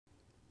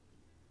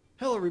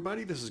Hello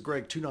everybody, this is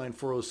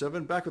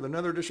Greg29407 back with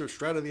another edition of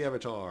Shroud of the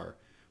Avatar.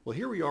 Well,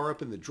 here we are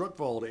up in the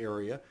Drachvald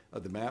area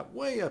of the map,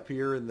 way up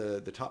here in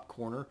the top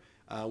corner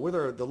with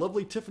the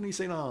lovely Tiffany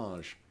St.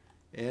 Ange.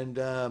 And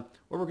what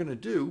we're going to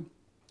do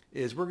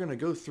is we're going to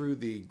go through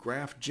the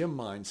Graff Gem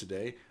Mines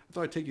today. I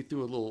thought I'd take you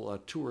through a little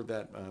tour of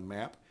that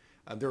map.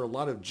 There are a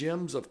lot of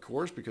gems, of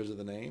course, because of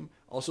the name.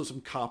 Also some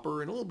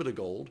copper and a little bit of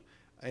gold.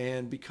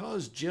 And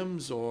because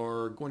gems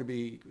are going to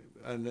be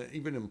an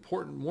even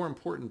more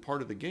important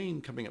part of the game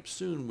coming up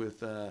soon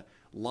with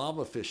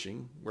lava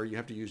fishing, where you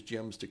have to use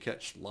gems to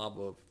catch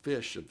lava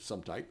fish of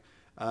some type,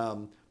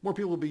 more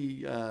people will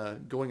be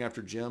going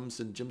after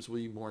gems, and gems will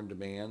be more in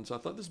demand. So I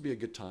thought this would be a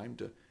good time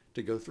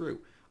to go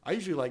through. I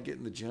usually like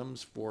getting the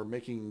gems for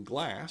making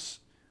glass.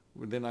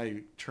 Then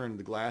I turn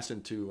the glass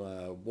into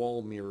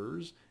wall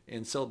mirrors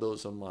and sell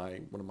those on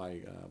one of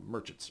my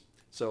merchants.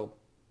 So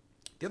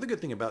the other good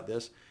thing about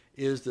this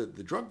is that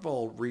the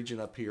Drachvald region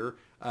up here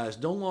is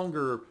no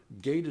longer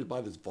gated by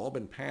this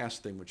Vauban Pass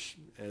thing, which,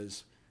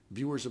 as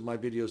viewers of my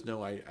videos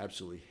know, I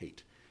absolutely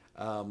hate.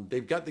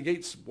 They've got the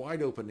gates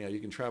wide open now.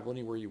 You can travel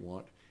anywhere you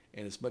want,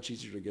 and it's much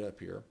easier to get up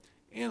here.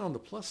 And on the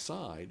plus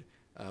side,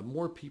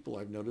 more people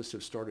I've noticed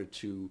have started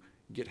to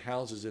get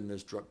houses in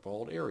this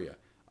Drachvald area.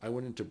 I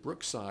went into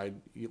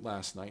Brookside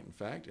last night, in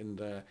fact, and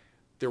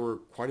there were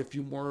quite a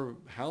few more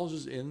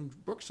houses in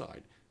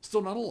Brookside.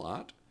 Still not a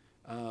lot.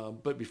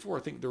 But before, I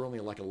think there were only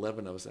like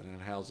 11 of us that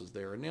had houses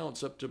there, and now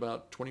it's up to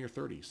about 20 or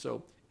 30.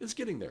 So it's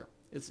getting there.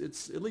 It's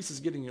at least it's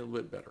getting a little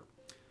bit better.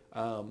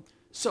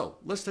 So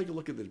let's take a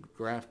look at the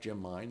Graff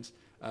Gem Mines.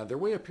 They're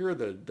way up here,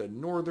 the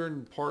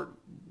northern part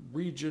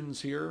regions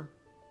here.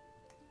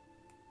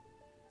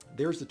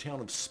 There's the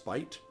town of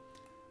Spite,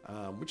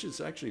 which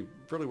is actually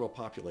fairly well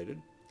populated.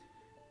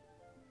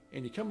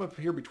 And you come up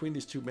here between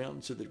these two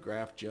mountains to the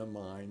Graff Gem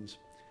Mines,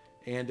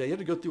 and you have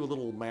to go through a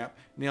little map.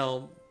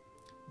 Now,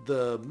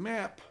 the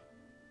map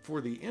for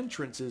the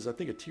entrance is, I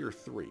think, a tier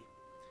 3.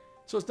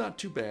 So it's not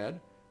too bad.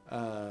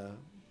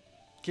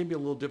 Can be a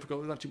little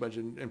difficult, not too much,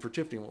 and for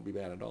Tiffany it won't be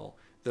bad at all.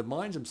 The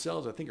mines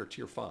themselves, I think, are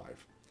tier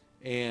 5.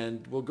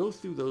 And we'll go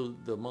through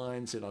the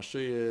mines, and I'll show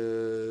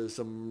you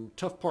some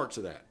tough parts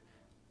of that.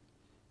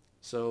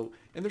 So,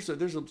 and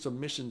there's some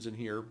missions in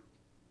here. You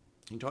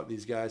can talk to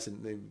these guys,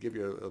 and they give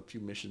you a few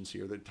missions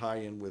here that tie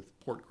in with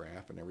Port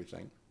Graff and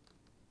everything.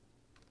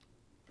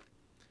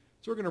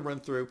 So we're going to run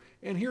through,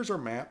 and here's our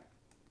map,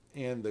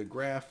 and the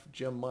Graff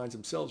Gem Mines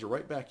themselves are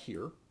right back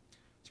here.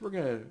 So we're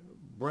going to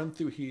run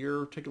through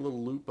here, take a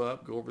little loop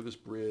up, go over this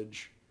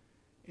bridge,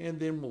 and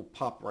then we'll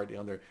pop right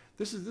down there.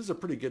 This is a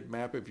pretty good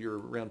map if you're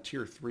around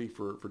tier 3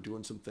 for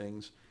doing some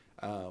things.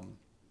 We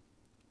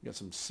got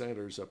some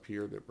settlers up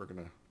here that we're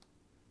going to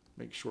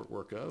make short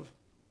work of.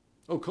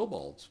 Oh,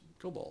 kobolds,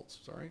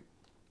 sorry.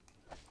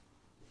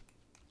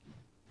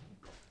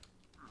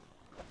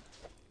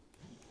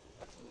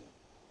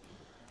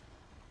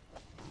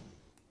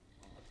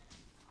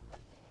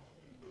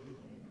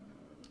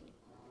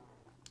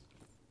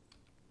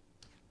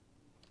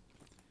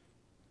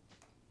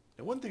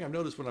 And one thing I've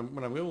noticed when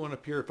I'm going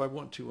up here, if I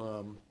want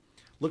to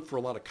look for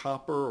a lot of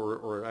copper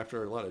or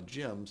after a lot of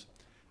gems,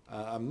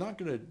 I'm not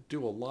going to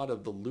do a lot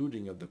of the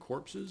looting of the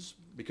corpses,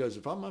 because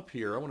if I'm up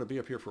here, I want to be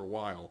up here for a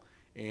while,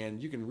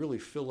 and you can really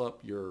fill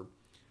up your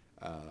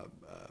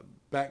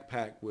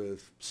backpack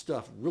with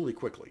stuff really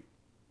quickly.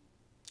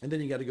 And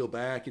then you got to go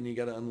back and you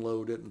got to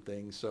unload it and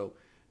things. So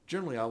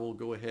generally I will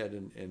go ahead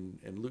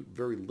and loot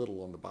very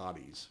little on the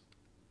bodies.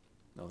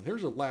 Now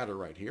here's a ladder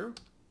right here.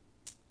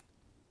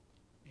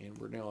 And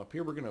we're now up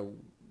here. We're going to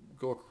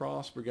go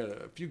across. We've got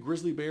a few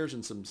grizzly bears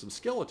and some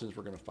skeletons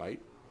we're going to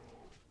fight.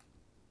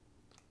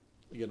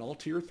 Again, all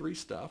tier 3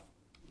 stuff.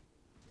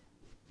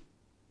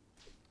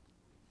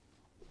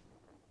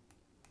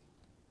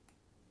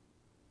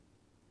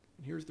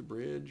 And here's the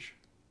bridge.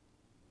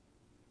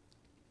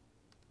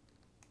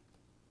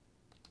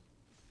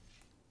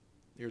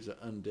 Here's an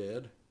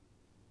undead.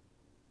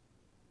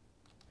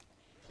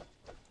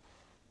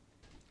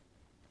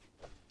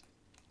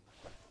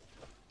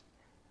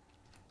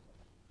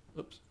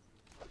 Oops.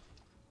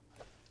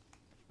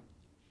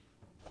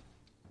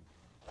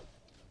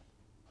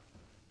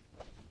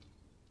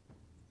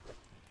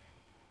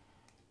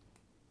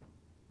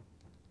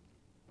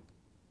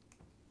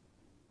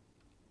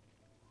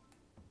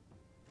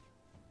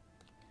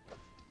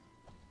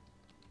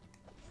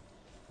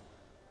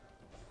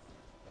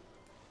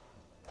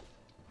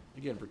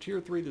 Again, for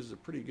tier 3, this is a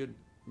pretty good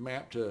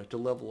map to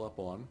level up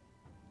on.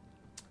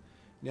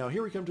 Now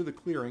here we come to the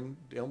clearing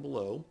down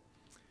below,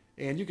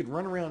 and you can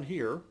run around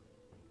here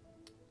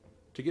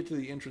to get to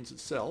the entrance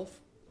itself,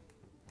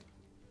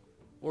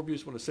 or if you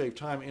just want to save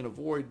time and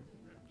avoid,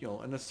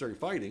 unnecessary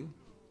fighting,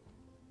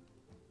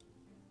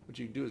 what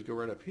you can do is go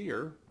right up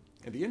here,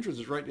 and the entrance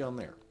is right down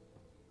there.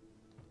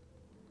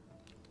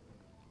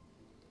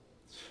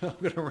 So I'm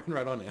going to run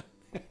right on in.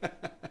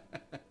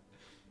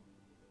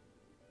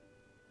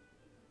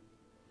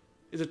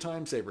 It's a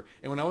time saver.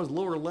 And when I was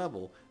lower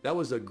level, that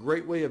was a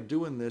great way of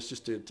doing this,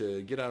 just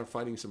to get out of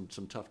fighting some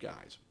tough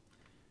guys.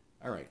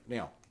 All right,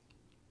 now,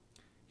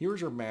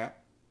 here's our map.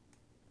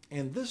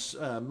 And this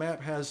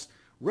map has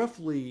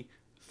roughly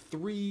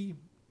 3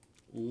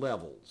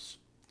 levels.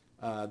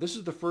 This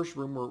is the first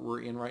room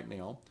we're in right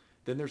now.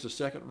 Then there's a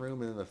second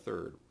room and then the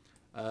third.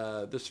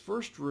 This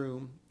first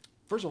room,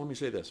 first of all, let me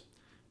say this.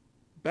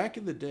 Back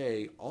in the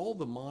day, all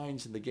the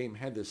mines in the game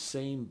had the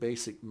same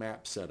basic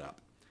map set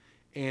up.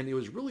 And it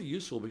was really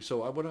useful because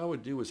what I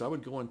would do is I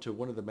would go into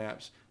one of the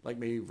maps, like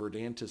maybe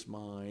Verdantis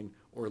Mine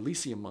or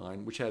Elysium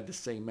Mine, which had the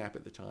same map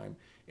at the time.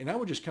 And I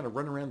would just kind of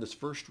run around this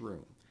first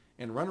room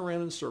and run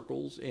around in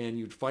circles, and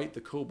you'd fight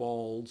the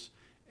kobolds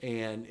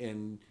and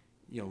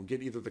you know,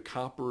 get either the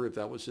copper if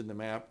that was in the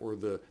map or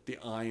the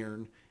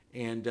iron.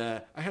 And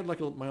I had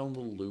like my own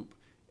little loop.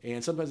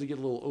 And sometimes I get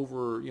a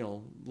little you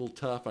know, a little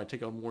tough. I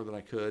take on more than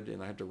I could,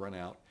 and I had to run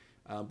out.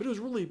 But it was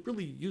really,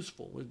 really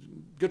useful. It was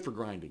good for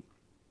grinding.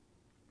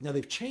 Now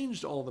they've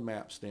changed all the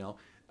maps now.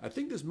 I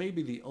think this may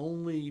be the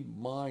only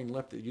mine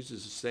left that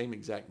uses the same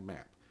exact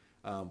map.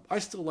 I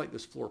still like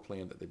this floor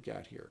plan that they've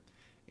got here.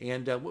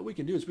 And what we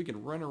can do is we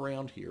can run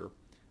around here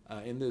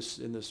in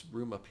this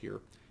room up here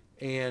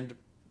and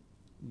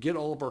get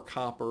all of our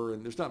copper.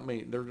 And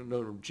there are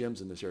no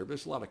gems in this area, but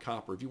there's a lot of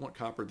copper. If you want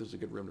copper, this is a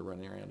good room to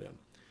run around in.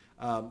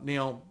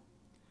 Now,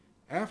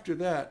 after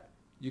that,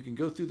 you can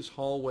go through this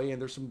hallway,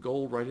 and there's some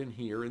gold right in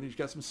here, and you've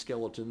got some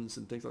skeletons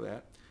and things like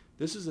that.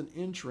 This is an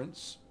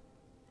entrance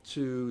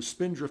to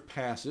Spindrift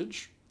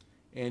Passage,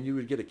 and you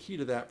would get a key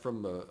to that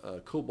from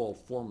the Kobold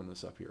Foreman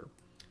that's up here.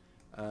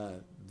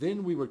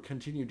 Then we would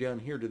continue down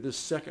here to this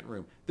second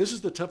room. This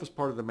is the toughest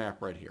part of the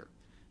map right here.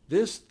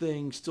 This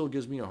thing still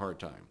gives me a hard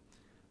time.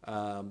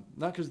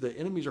 Not because the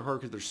enemies are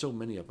hard, because there's so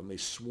many of them. They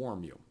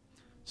swarm you.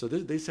 So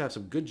they have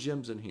some good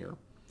gems in here.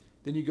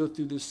 Then you go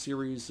through this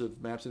series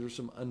of maps, and there's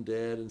some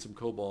undead and some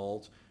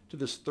kobolds, to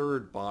this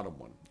third bottom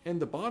one. And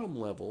the bottom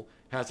level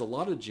has a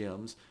lot of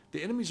gems.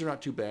 The enemies are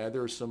not too bad.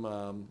 There are some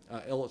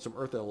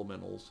earth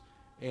elementals.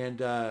 And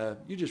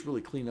you just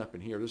really clean up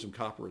in here. There's some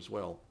copper as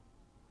well.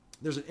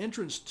 There's an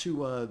entrance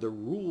to the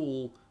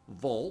Rune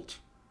Vault,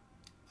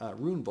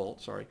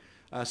 sorry.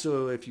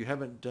 So if you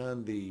haven't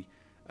done the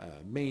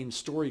main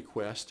story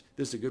quest,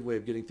 this is a good way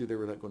of getting through there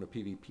without going to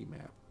PvP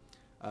map.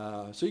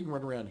 So you can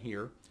run around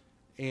here.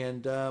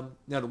 And now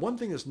the one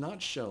thing that's not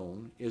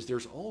shown is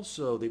there's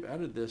also, they've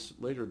added this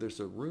later, there's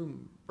a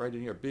room right in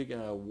here, a big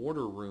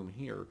water room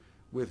here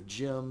with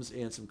gems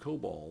and some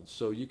kobolds.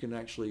 So you can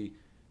actually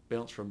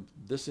bounce from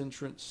this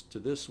entrance to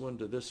this one,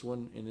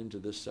 and into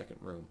this second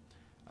room.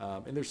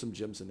 And there's some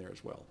gems in there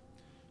as well.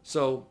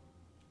 So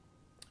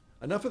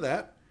enough of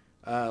that.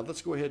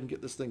 Let's go ahead and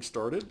get this thing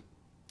started.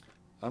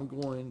 I'm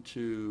going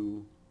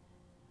to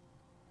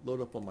load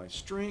up on my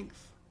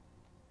strength.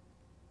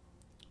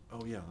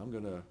 Oh yeah, I'm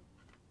going to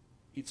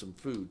eat some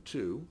food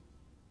too.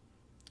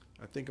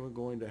 I think I'm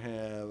going to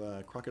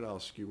have crocodile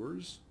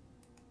skewers.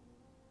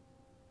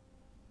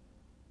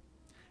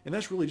 And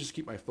that's really just to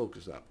keep my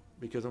focus up,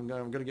 because I'm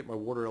going to get my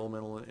water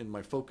elemental and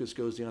my focus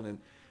goes down. And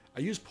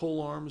I use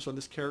pole arms on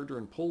this character,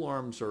 and pole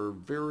arms are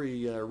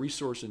very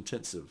resource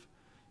intensive.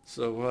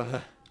 So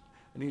I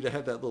need to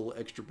have that little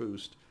extra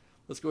boost.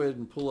 Let's go ahead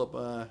and pull up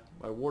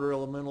my water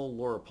elemental,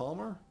 Laura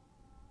Palmer.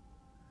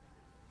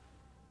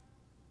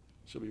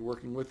 She'll be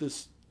working with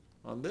us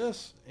on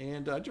this,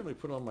 and I generally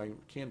put on my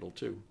candle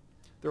too.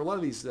 There are a lot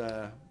of these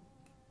little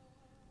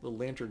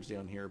lanterns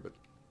down here, but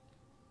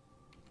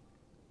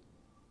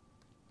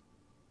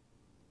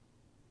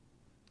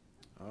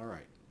all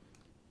right.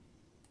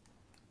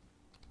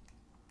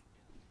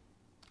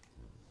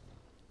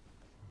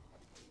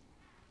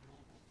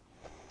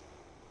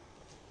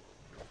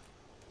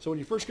 So when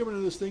you first come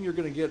into this thing, you're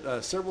going to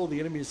get several of the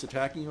enemies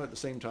attacking you at the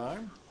same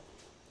time.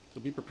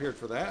 So be prepared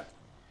for that.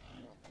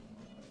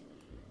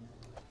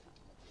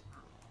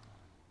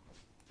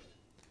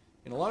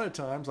 And a lot of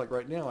times, like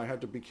right now, I have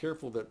to be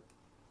careful that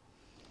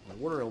my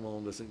water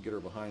elemental doesn't get her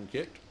behind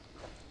kicked.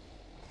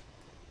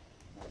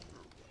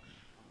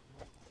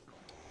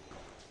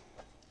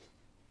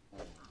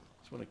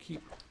 Just want to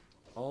keep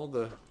all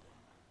the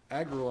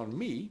aggro on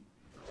me.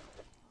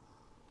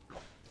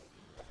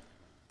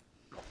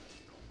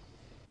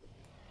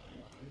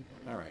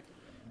 All right.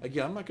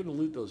 Again, I'm not going to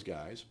loot those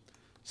guys.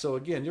 So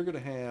again, you're going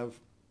to have,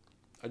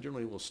 I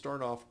generally will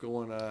start off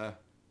going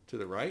to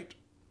the right.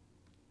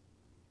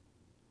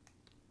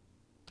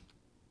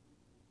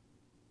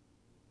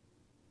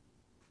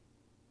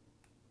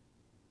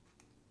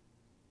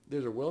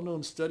 There's a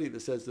well-known study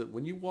that says that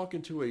when you walk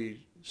into a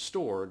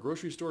store, a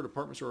grocery store,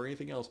 department store, or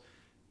anything else,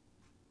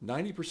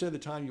 90% of the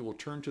time you will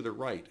turn to the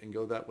right and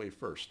go that way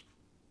first.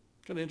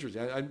 Kind of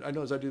interesting. I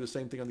notice I do the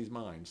same thing on these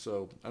mines,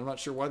 so I'm not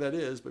sure why that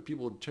is, but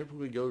people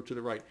typically go to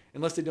the right.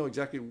 Unless they know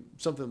exactly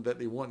something that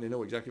they want and they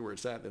know exactly where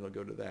it's at, then they'll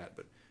go to that.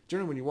 But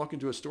generally when you walk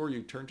into a store,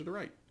 you turn to the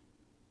right.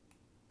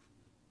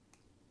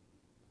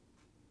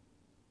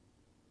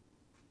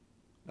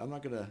 I'm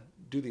not going to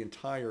do the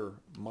entire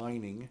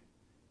mining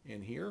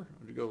in here. I'm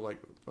going to go like,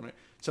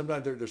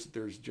 sometimes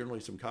there's generally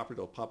some copper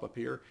that'll pop up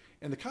here,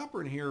 and the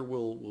copper in here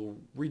will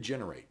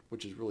regenerate,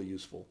 which is really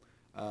useful.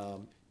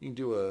 You can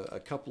do a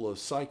couple of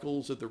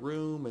cycles at the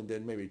room and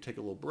then maybe take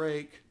a little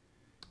break,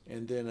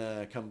 and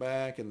then come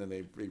back, and then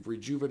they've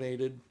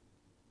rejuvenated.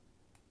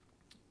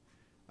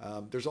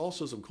 There's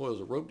also some coils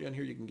of rope down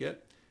here you can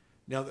get.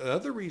 Now, the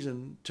other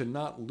reason to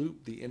not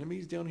loot the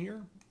enemies down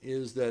here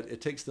is that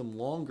it takes them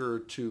longer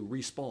to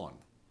respawn.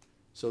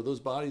 So those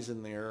bodies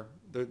in there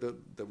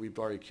that we've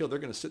already killed, they're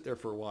going to sit there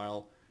for a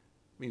while.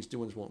 It means new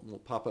ones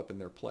won't pop up in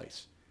their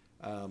place.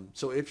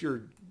 So if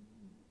you're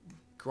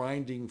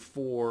grinding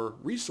for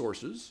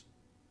resources,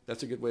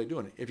 that's a good way of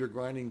doing it. If you're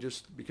grinding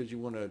just because you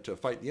want to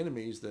fight the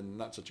enemies, then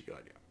not such a good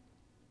idea.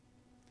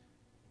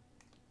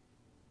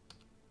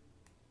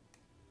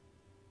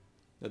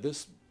 Now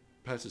this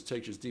passage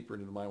takes us deeper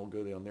into the mine. We'll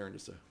go down there in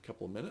just a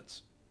couple of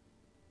minutes.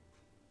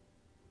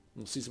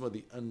 We'll see some of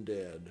the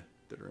undead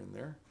that are in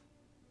there.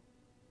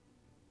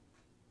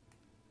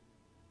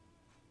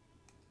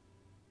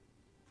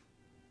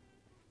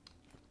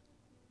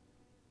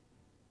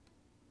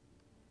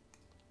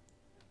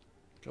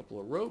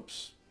 Couple of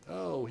ropes.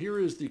 Oh, here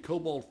is the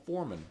Kobold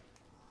Foreman.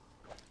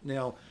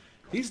 Now,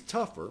 he's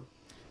tougher,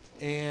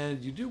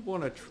 and you do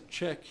want to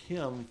check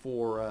him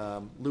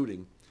for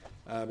looting,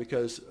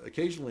 because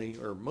occasionally,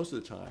 or most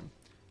of the time,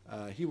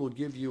 he will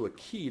give you a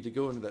key to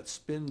go into that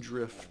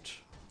Spindrift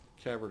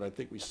cavern I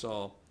think we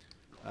saw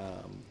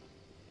when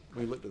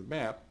we looked at the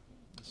map.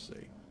 Let's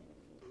see.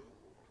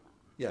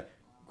 Yeah,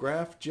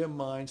 Graff Gem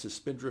Mines, the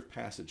Spindrift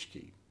Passage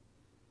key.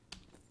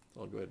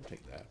 I'll go ahead and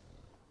take that.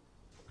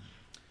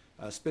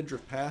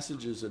 Spindrift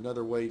Passage is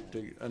another way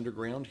to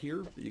underground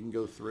here that you can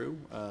go through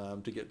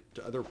to get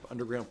to other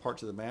underground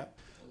parts of the map.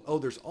 Oh,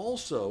 there's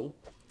also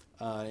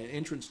an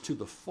entrance to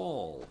the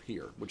fall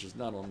here, which is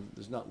not on.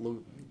 Is not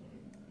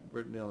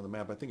written down on the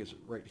map. I think it's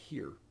right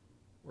here,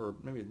 or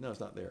maybe no, it's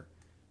not there.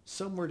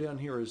 Somewhere down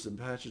here is the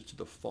passage to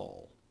the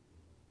fall,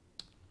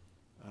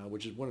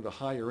 which is one of the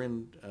higher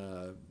end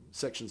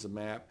sections of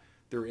the map.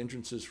 There are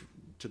entrances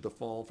to the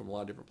fall from a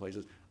lot of different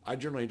places. I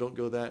generally don't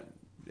go that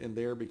in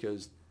there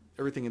because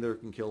everything in there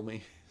can kill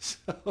me.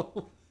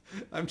 So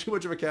I'm too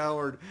much of a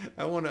coward.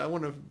 I want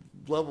to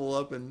level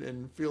up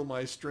and feel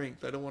my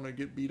strength. I don't want to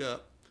get beat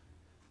up.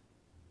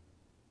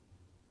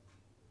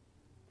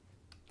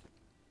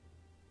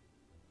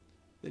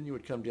 Then you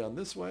would come down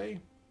this way.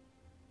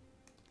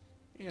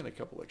 And a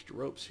couple extra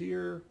ropes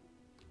here.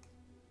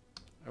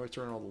 I always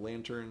turn on all the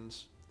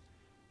lanterns.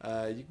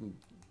 You can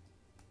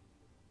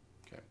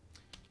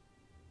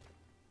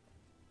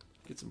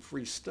get some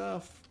free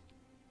stuff.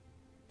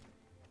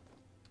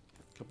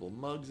 Couple of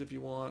mugs if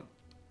you want.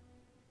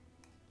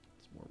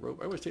 Some more rope.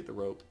 I always take the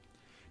rope.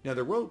 Now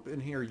the rope in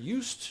here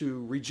used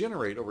to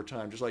regenerate over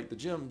time, just like the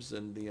gems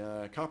and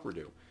the copper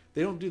do.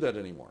 They don't do that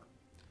anymore.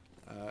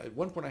 At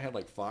one point I had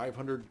like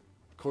 500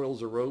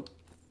 coils of rope.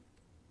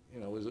 You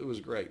know, it was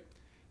great.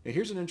 Now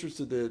here's an entrance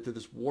to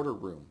this water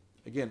room.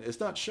 Again, it's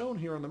not shown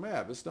here on the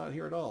map. It's not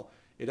here at all.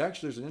 It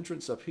actually, there's an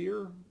entrance up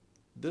here,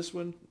 this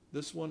one,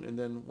 and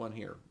then one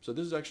here. So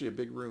this is actually a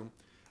big room.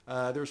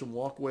 There's some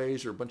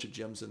walkways or a bunch of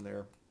gems in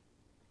there.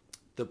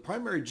 The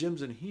primary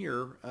gems in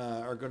here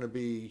are going to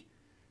be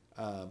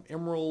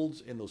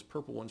emeralds and those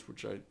purple ones,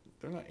 which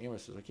they're not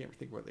amethysts. I can't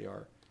think what they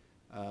are.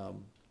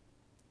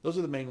 Those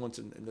are the main ones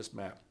in this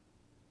map.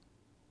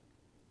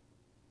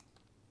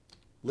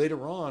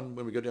 Later on,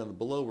 when we go down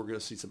below, we're going to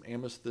see some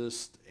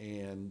amethyst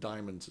and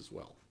diamonds as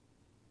well.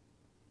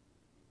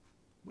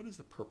 What is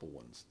the purple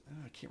ones?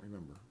 I can't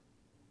remember.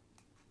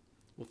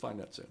 We'll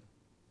find out soon.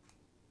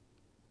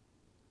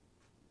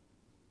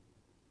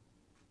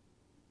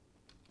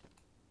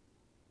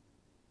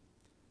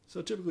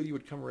 So typically you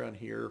would come around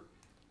here,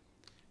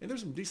 and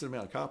there's some decent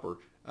amount of copper.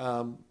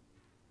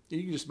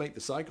 You can just make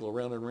the cycle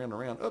around and around and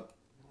around. Up.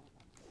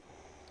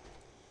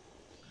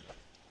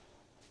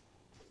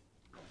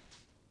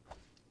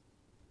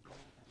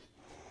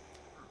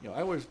 You know,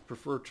 I always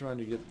prefer trying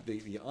to get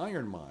the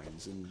iron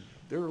mines, and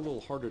they're a little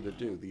harder to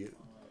do. The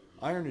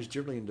iron is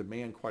generally in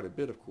demand quite a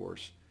bit, of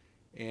course,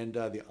 and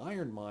the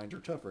iron mines are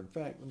tougher. In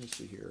fact, let me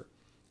see here.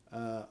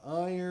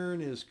 Iron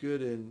is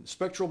good in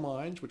spectral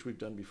mines, which we've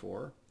done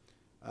before.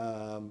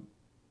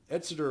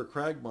 Exeter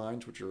crag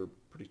mines, which are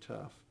pretty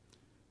tough.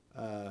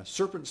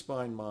 Serpent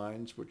spine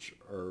mines, which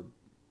are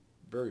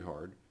very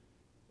hard.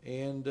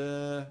 And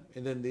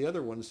then the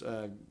other ones,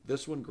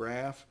 this one,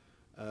 Graff,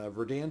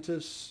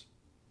 Verdantis,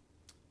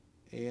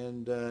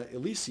 and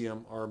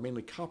Elysium are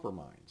mainly copper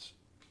mines.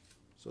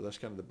 So that's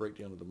kind of the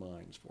breakdown of the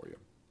mines for you.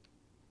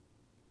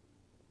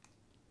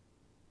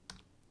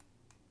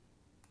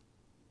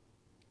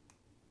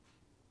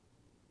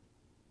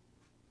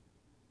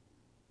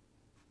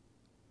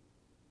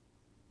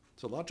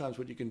 So a lot of times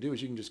what you can do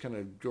is you can just kind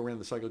of go around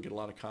the cycle, get a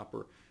lot of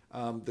copper.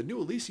 The new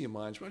Elysium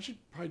mines, well, I should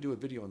probably do a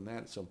video on that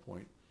at some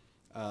point.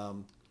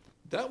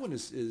 That one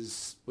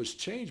was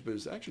changed, but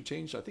it's actually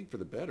changed, I think, for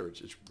the better.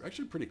 It's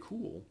actually pretty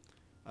cool.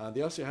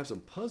 They also have a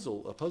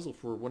puzzle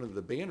for one of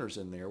the banners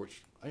in there,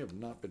 which I have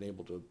not been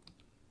able to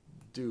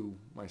do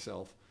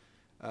myself.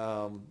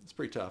 It's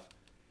pretty tough.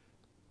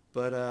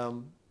 But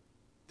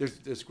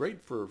it's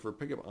great for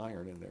picking up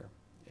iron in there.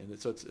 And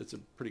it's a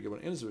pretty good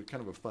one. And it's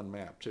kind of a fun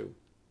map, too.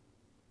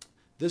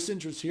 This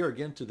entrance here,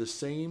 again, to the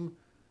same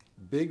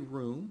big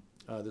room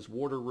this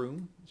water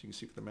room, as you can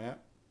see from the map.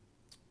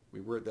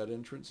 We were at that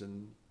entrance,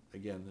 and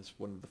again, this is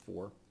one of the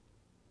 4.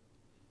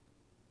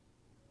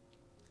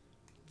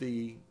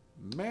 The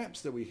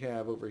maps that we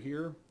have over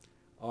here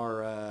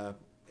are,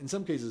 in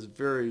some cases,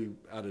 very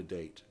out of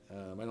date.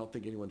 I don't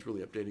think anyone's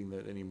really updating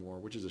that anymore,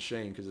 which is a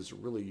shame because it's a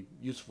really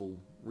useful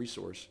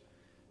resource.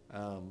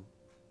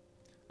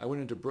 I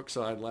went into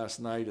Brookside last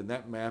night, and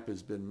that map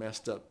has been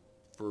messed up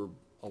for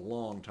a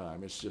long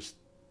time. It's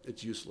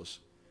useless.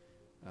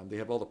 They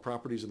have all the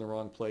properties in the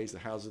wrong place, the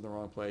houses in the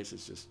wrong place.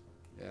 It's just,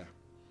 yeah.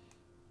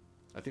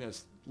 I think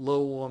that's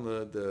low on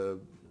the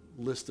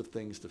list of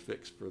things to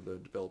fix for the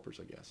developers,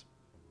 I guess.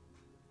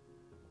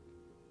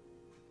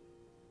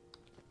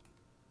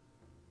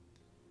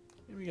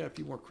 And we got a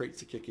few more crates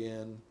to kick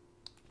in.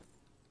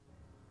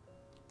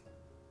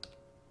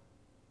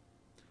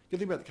 Good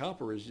thing about the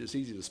copper is it's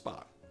easy to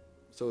spot.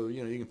 So,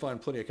 you can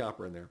find plenty of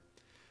copper in there.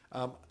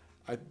 I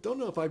don't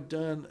know if I've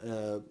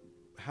done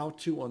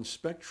how-to on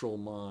spectral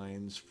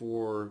mines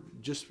for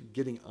just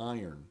getting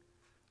iron.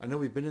 I know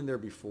we've been in there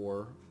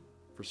before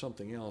for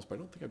something else, but I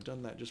don't think I've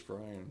done that just for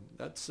iron.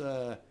 That's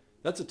a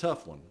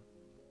tough one.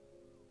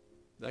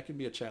 That can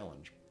be a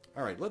challenge.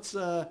 All right, let's.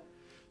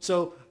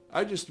 So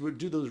I just would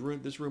do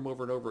this room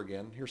over and over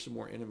again. Here's some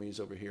more enemies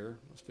over here.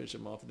 Let's finish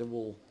them off, and then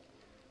we'll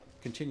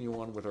continue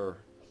on with our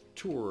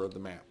tour of the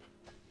map.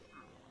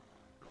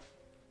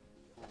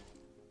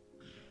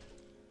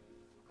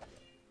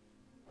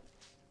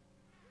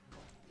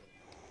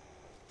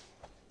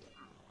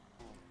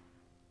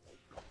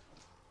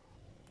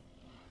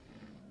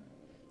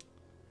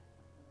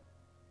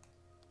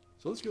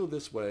 So let's go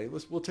this way.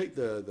 We'll take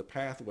the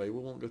pathway. We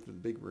won't go through the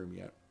big room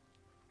yet.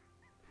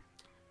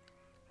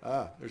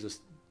 There's this.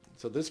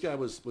 So this guy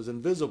was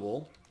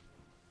invisible.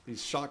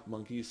 These shock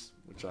monkeys,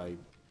 which I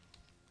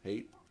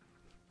hate.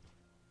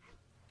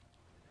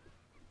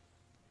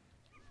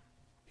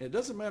 And it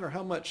doesn't matter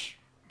how much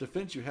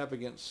defense you have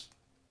against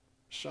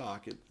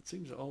shock. It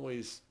seems to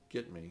always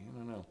get me. I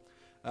don't know.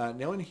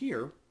 Now in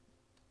here,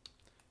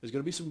 there's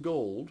going to be some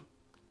gold,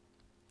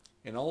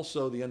 and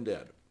also the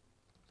undead.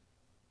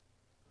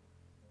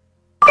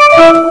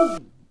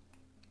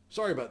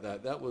 Sorry about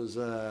that. That was,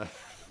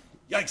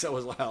 yikes, that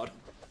was loud.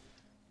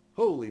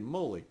 Holy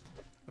moly.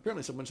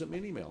 Apparently someone sent me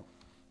an email.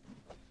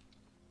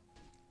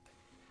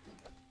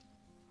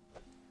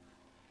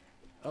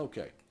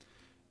 Okay.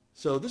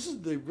 So this is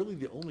really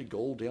the only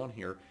gold down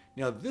here.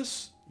 Now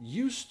this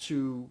used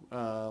to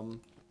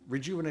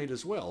rejuvenate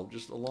as well,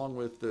 just along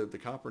with the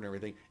copper and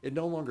everything. It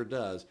no longer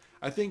does.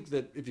 I think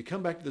that if you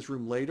come back to this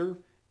room later,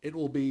 it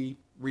will be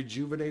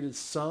rejuvenated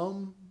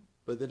some,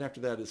 but then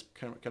after that, it's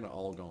kind of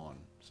all gone.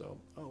 So,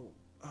 oh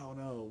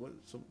no,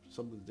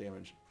 something's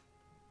damaged.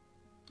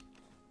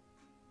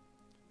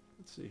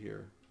 Let's see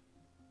here.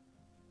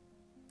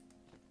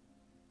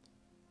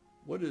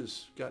 What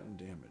has gotten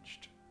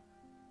damaged?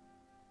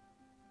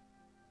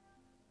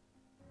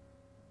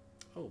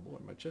 Oh boy,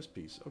 my chest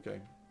piece. Okay,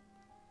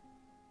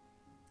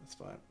 that's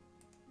fine.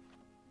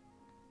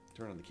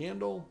 Turn on the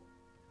candle.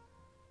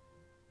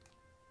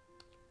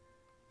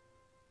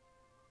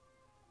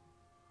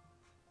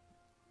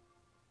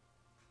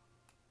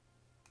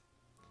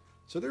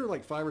 So there are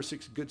like 5 or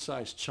 6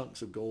 good-sized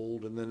chunks of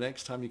gold, and the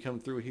next time you come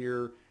through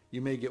here,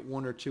 you may get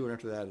 1 or 2, and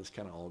after that, it's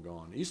kind of all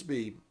gone. It used to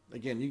be,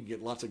 again, you can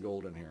get lots of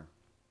gold in here.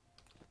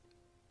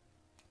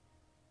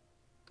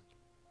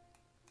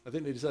 I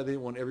think they decided they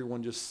didn't want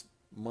everyone just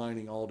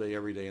mining all day,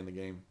 every day in the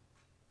game.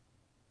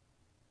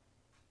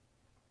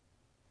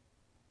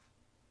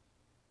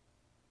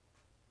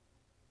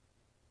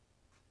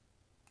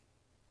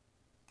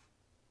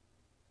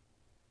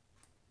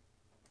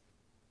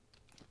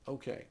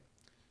 Okay.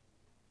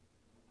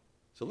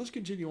 So let's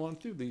continue on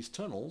through these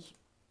tunnels.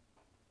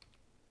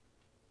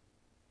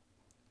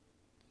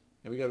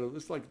 And we got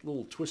it's like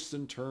little twists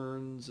and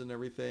turns and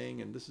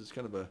everything, and this is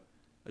kind of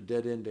a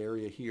dead-end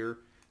area here.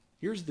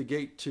 Here's the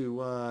gate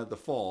to the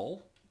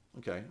fall.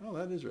 Okay, oh,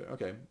 that is right.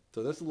 Okay,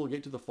 so that's the little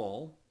gate to the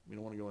fall. We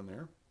don't want to go in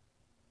there.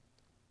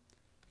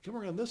 Come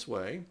around this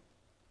way.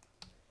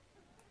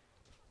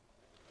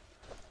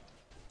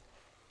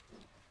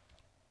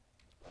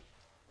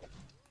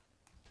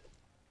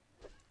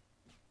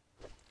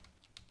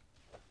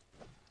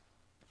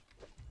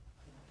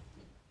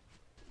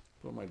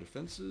 Put on my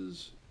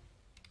defenses.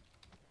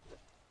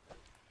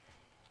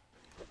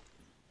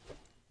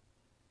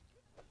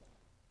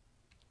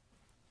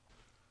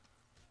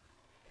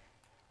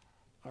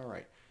 All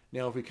right.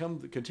 Now, if we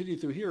continue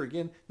through here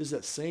again, this is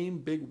that same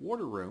big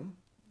water room.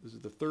 This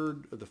is the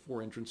third of the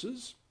 4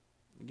 entrances.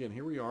 Again,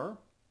 here we are.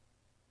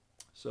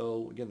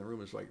 So again, the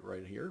room is like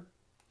right here,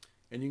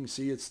 and you can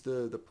see it's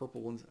the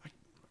purple ones.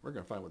 We're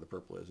going to find what the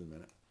purple is in a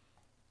minute.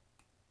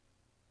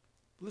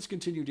 Let's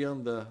continue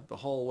down the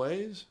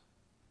hallways.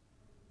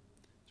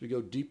 So we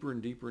go deeper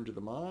and deeper into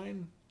the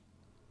mine.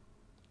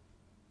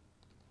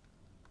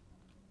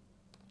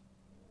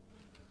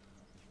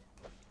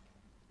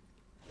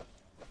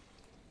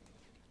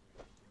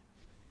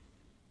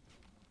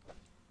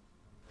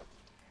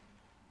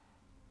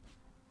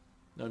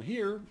 Down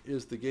here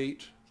is the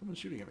gate. Someone's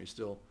shooting at me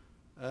still.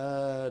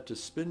 To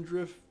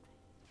Spindrift.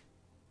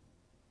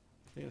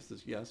 I think that's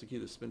this. Yeah, that's the key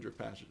to Spindrift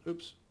Passage.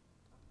 Oops.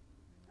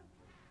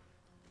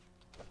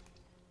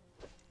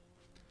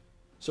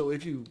 So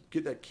if you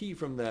get that key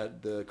from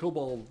the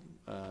Kobold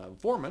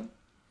Foreman,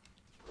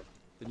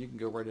 then you can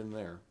go right in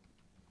there.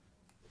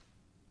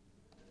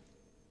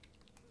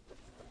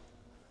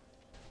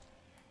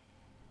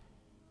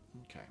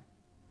 Okay.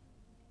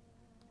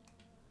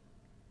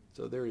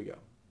 So there you go.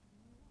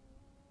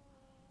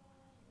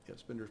 Yeah,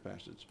 Spindrift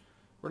Passage.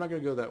 We're not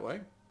going to go that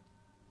way.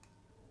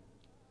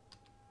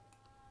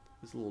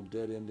 This little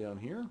dead end down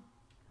here.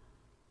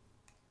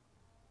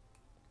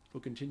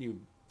 We'll continue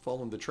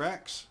following the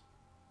tracks.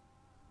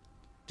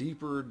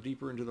 Deeper,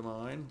 deeper into the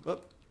mine. Oh, I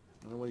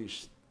don't know what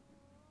these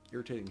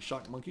irritating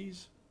shock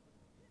monkeys.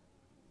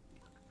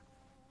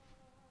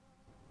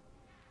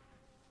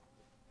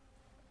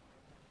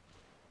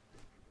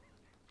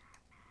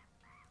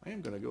 I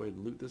am going to go ahead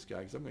and loot this guy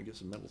because I'm going to get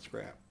some metal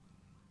scrap.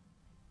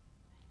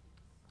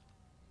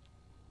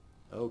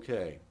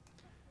 Okay.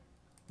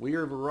 We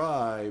have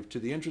arrived to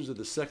the entrance of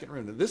the second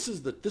room. Now this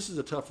is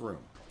a tough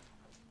room.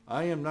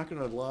 I am not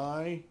going to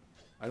lie.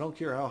 I don't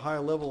care how high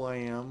level I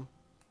am.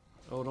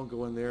 Oh, don't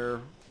go in there.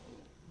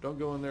 Don't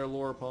go in there,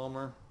 Laura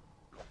Palmer.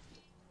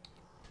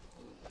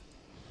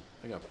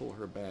 I got to pull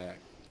her back.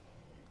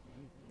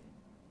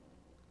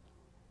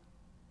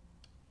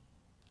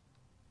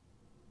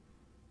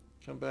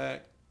 Come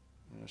back.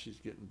 Oh, she's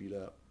getting beat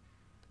up.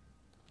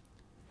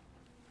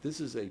 This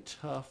is a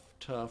tough,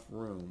 tough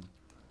room.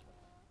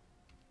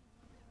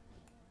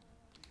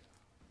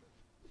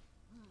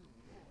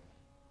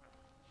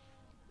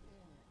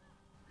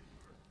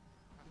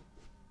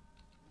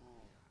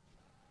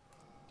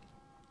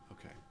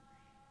 Okay.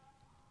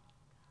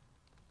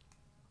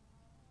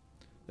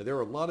 Now, there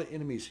are a lot of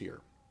enemies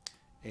here.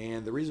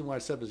 And the reason why I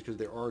said it is because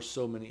there are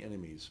so many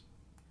enemies.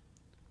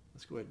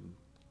 Let's go ahead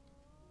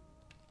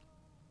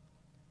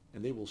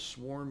and they will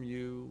swarm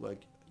you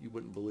like you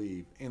wouldn't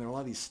believe. And there are a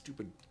lot of these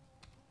stupid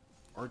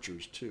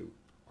archers too.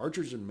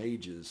 Archers and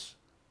mages.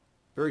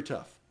 Very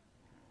tough.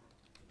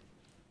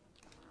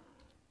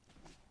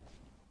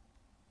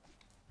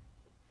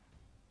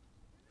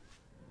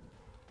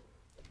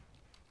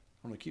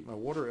 I want to keep my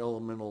water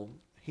elemental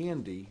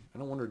handy. I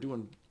don't want her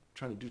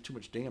trying to do too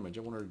much damage.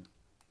 I want her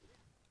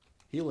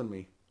healing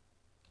me.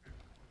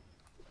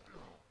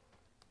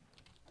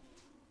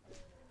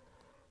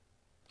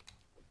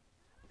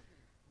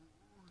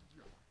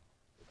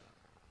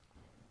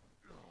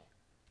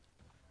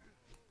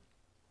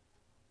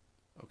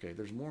 Okay,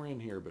 there's more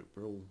in here, but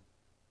we'll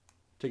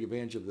take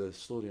advantage of the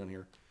slowdown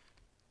here.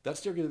 That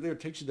staircase there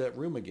takes you to that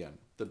room again,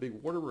 the big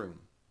water room.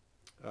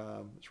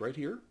 It's right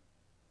here,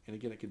 and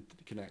again it can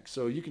connect.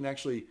 So you can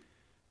actually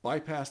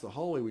bypass the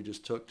hallway we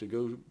just took to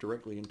go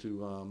directly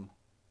into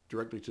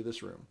directly to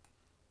this room.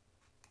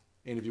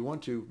 And if you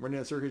want to, run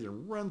down the staircase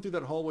and run through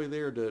that hallway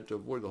there to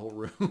avoid the whole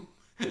room.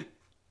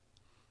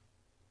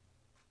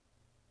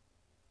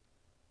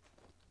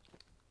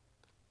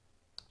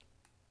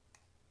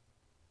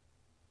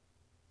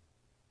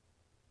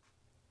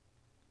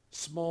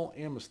 Small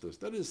amethyst.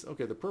 That is,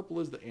 okay, the purple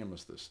is the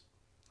amethyst.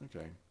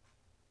 Okay.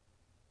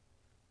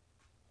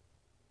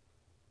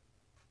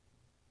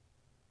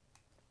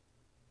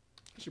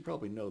 I should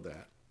probably know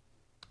that.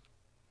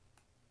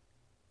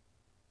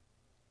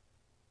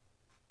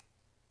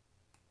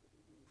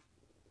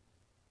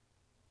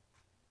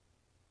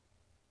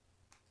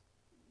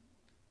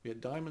 We had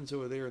diamonds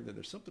over there, and then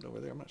there's something over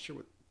there. I'm not sure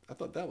what. I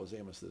thought that was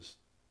amethyst.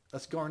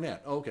 That's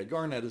garnet. Oh, okay,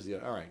 garnet is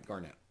the. All right,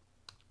 garnet.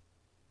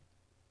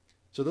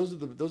 So those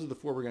are the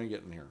four we're going to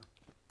get in here: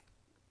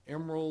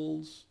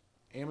 emeralds,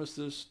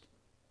 amethyst,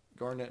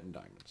 garnet, and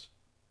diamonds.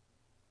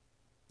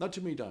 Not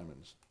too many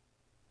diamonds.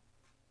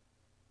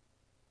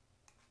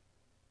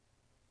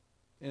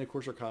 And of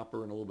course our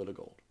copper and a little bit of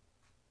gold.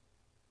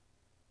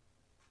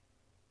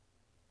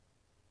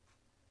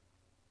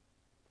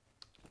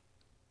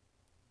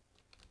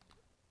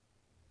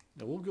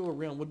 Now we'll go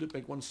around, we'll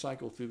make one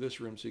cycle through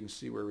this room so you can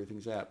see where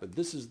everything's at, but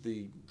this is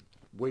the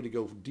way to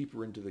go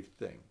deeper into the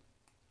thing.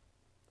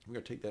 We're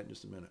going to take that in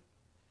just a minute.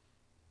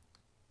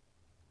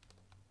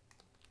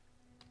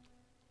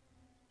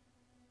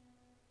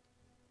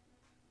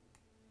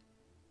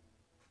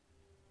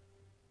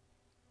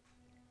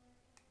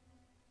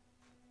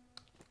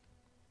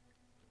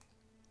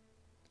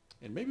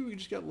 And maybe we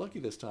just got lucky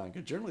this time,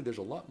 because generally there's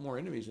a lot more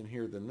enemies in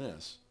here than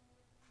this.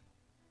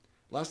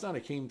 Last night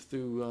I came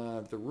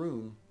through the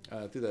room,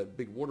 through that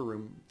big water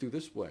room, through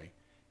this way.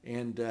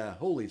 And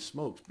holy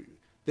smokes,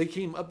 they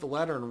came up the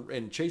ladder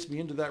and chased me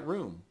into that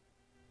room.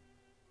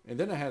 And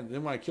then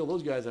when I killed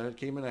those guys, I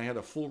came in and I had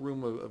a full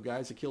room of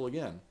guys to kill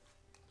again.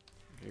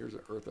 Okay, here's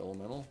an earth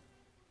elemental.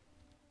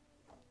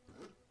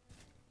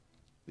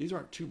 These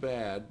aren't too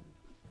bad.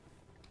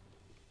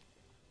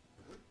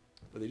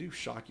 But they do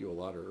shock you a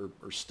lot,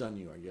 or stun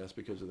you, I guess,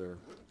 because of their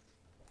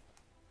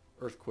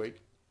earthquake.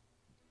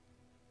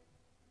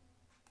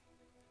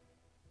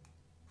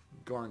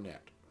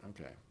 Garnet.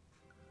 Okay.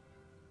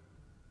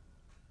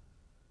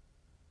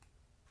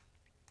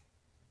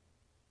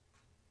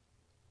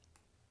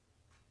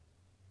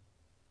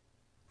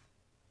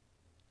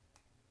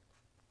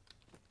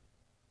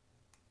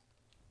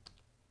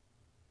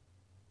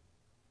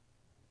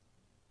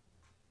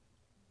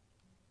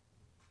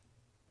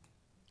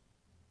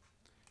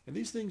 And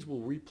these things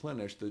will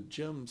replenish, the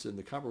gems and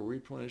the copper will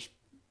replenish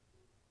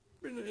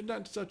at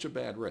not such a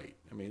bad rate.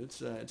 I mean,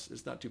 it's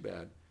not too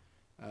bad.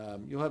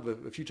 You'll have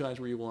a few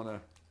times where you want to,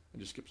 I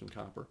just skip some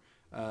copper,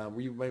 where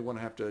you may want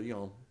to have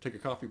to, take a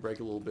coffee break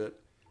a little bit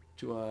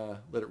to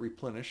let it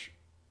replenish.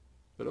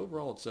 But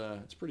overall,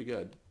 it's pretty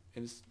good,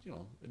 and it's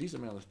a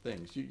decent amount of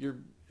things.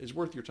 It's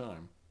worth your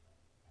time.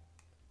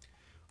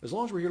 As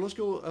long as we're here, let's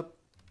go up.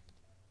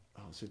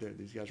 Oh, see there,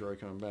 these guys are already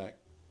coming back.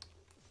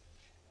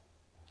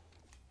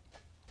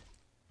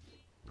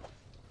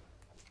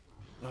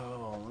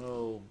 Oh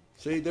no!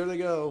 See, there they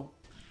go.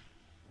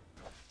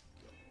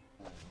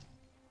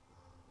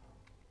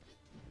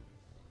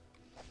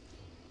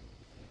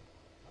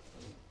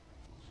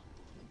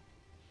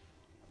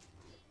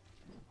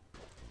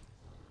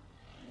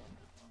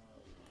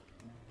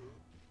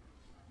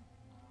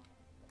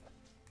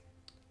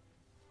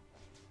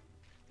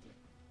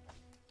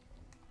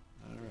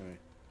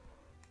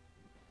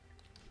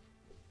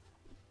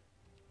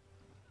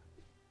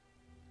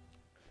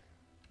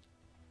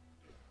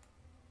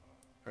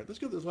 All right, let's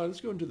go this way.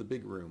 Let's go into the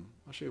big room.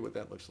 I'll show you what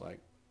that looks like.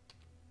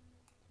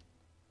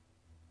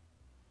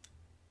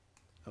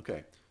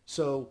 Okay,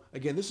 so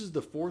again, this is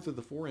the fourth of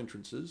the 4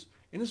 entrances,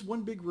 and it's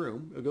one big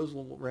room. It goes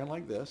around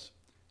like this,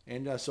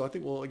 and so I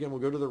think we'll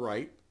go to the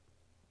right,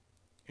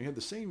 and you have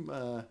the same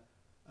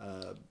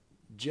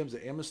gems,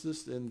 the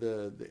amethyst and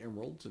the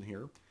emeralds in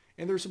here,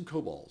 and there's some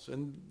cobalts,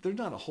 and there's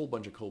not a whole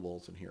bunch of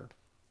cobalts in here,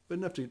 but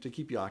enough to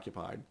keep you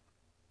occupied.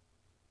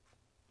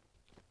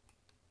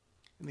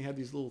 And they have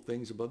these little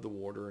things above the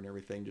water and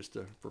everything just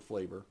for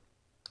flavor.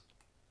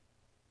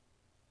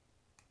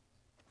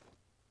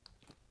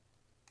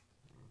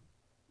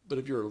 But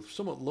if you're a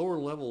somewhat lower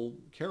level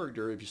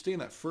character, if you stay in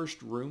that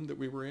first room that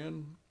we were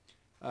in,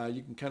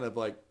 you can kind of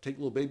like take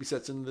little baby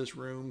steps into this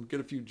room,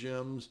 get a few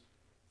gems,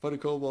 fight a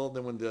cobalt,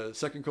 then when the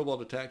second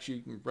cobalt attacks you,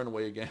 you can run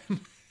away again.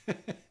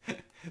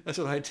 That's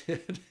what I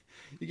did.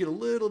 You get a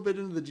little bit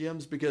into the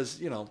gems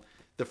because,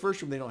 the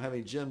first room they don't have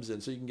any gems in,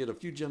 so you can get a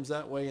few gems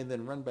that way and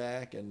then run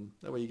back, and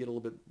that way you get a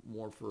little bit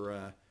more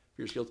for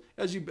your skills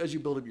as you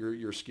build up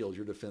your skills,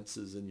 your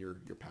defenses, and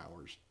your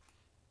powers.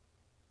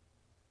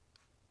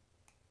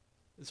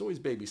 It's always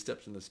baby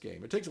steps in this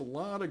game. It takes a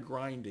lot of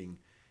grinding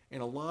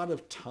and a lot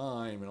of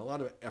time and a lot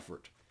of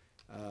effort.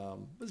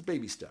 It's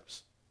baby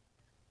steps.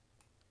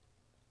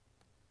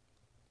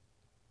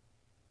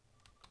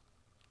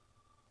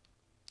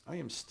 I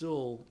am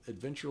still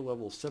adventure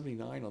level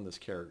 79 on this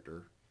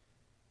character.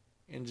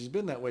 And it's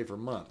been that way for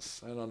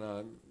months. I don't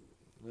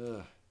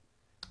know.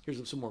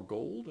 Here's some more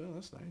gold. Oh,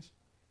 that's nice.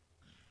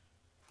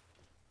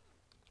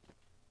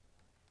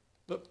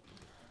 Oh.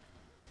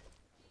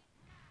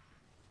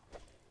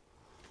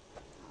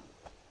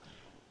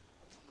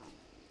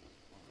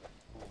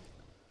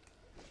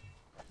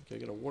 Okay, I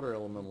got a water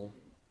elemental.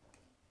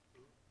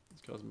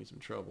 It's causing me some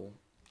trouble.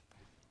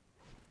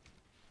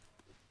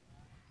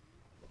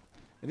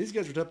 And these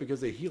guys are tough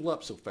because they heal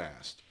up so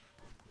fast.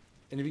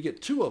 And if you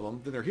get 2 of them,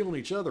 then they're healing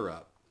each other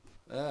up.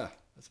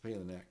 That's a pain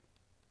in the neck.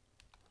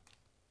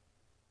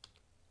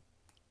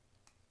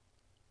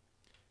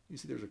 You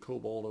see there's a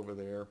cobalt over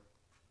there.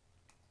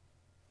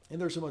 And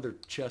there's some other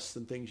chests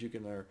and things you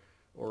can,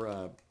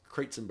 or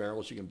crates and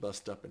barrels you can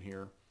bust up in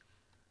here.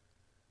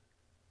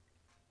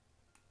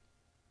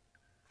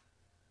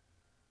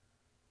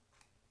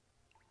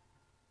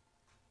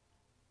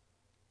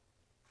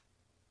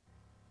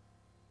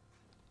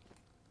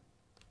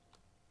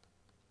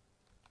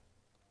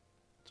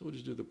 So we'll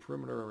just do the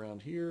perimeter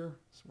around here.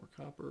 Some more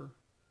copper,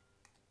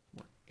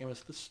 more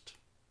amethyst.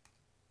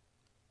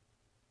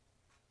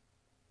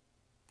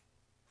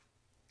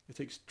 It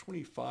takes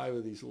 25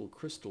 of these little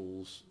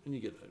crystals, and you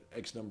get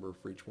X number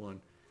for each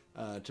one,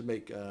 to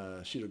make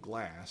a sheet of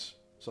glass.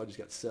 So I just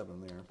got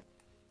 7 there.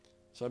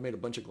 So I made a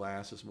bunch of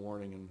glass this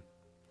morning and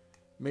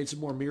made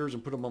some more mirrors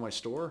and put them on my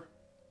store.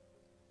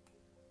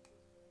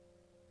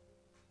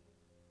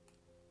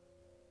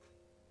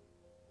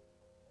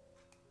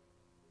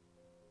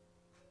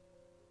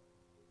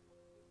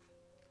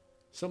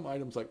 Some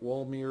items like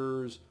wall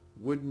mirrors,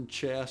 wooden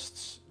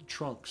chests,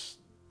 trunks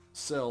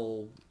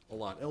sell a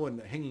lot. Oh, and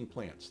hanging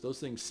plants. Those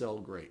things sell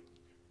great.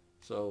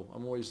 So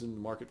I'm always in the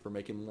market for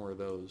making more of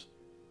those.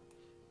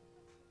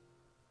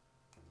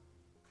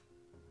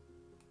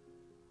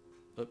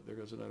 Oh, there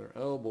goes another.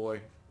 Oh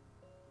boy.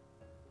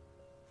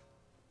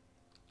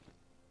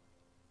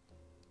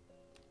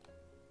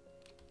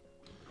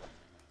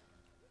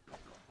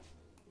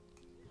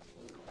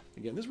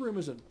 Again, this room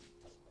isn't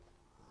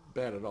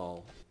bad at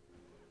all.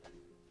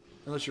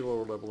 Unless you're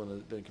lower level,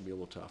 and then it can be a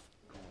little tough.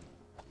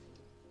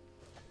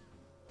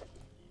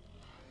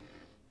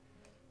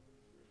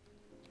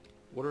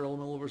 Water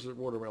elemental versus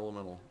water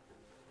elemental.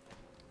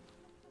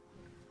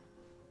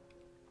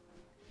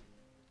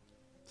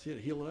 See it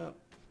heal it up.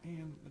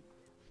 Man,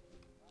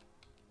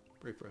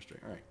 very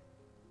frustrating. All right.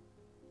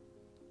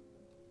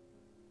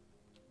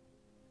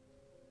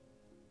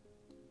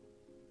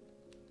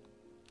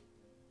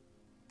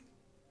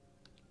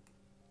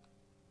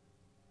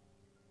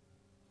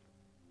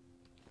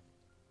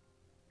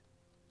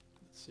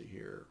 Let's see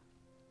here.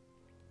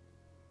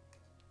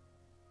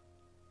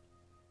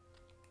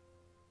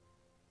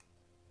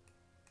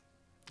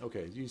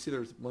 Okay, you can see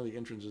there's one of the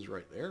entrances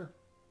right there.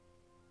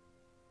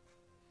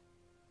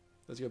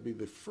 That's going to be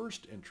the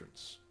first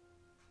entrance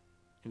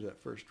into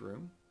that first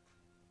room.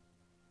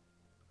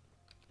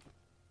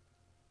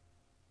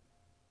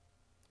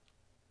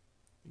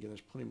 Again, there's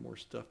plenty more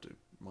stuff to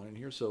mine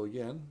here. So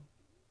again,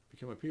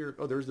 if you come up here,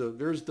 oh, there's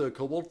the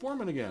Cobalt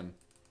Foreman again.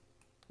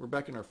 We're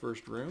back in our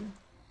first room.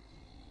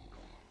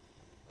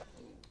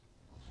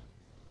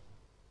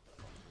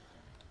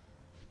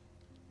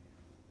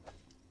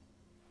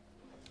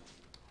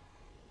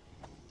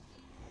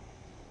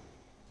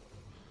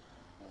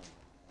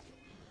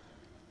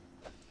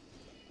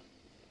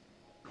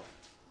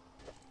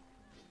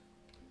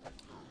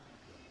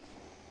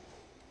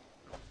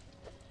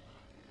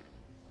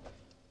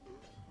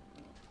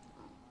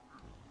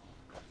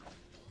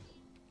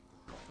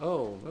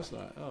 Oh, that's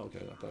not... Oh, okay.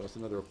 I thought it was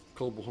another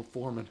Cobalt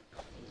Foreman.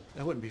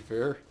 That wouldn't be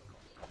fair.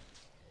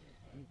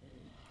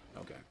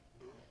 Okay.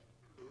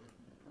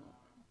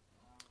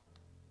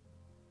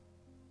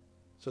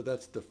 So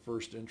that's the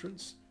first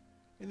entrance.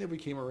 And then we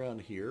came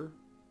around here.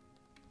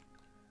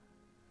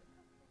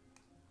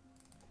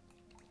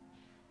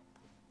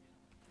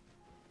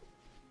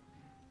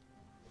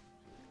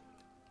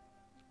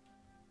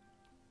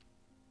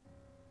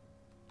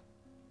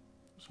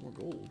 Some more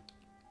gold.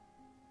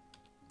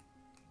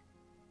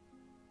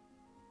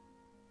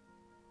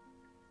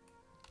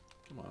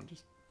 Come on,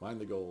 just find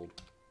the gold.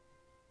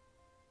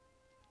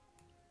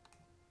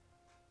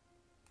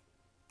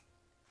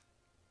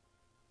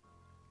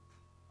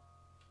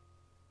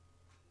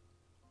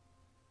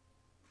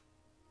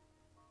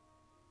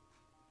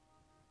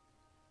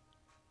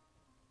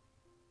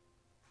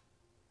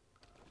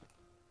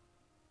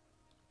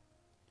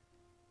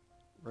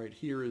 Right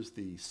here is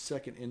the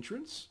second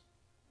entrance.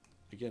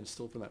 Again,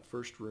 still from that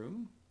first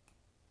room.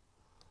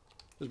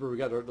 This is where we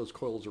got those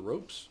coils of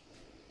ropes.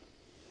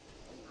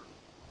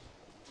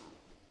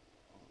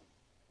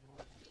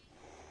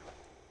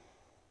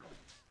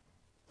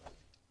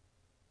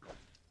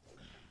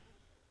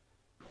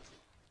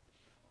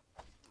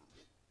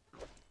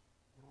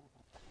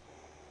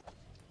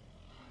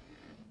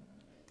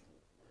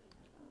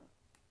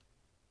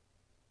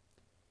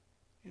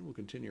 And we'll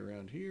continue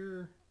around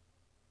here.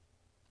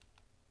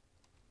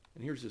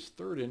 And here's this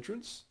third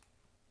entrance.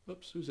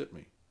 Oops, who's hit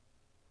me?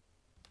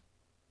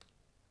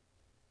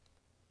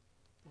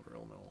 Water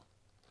elemental.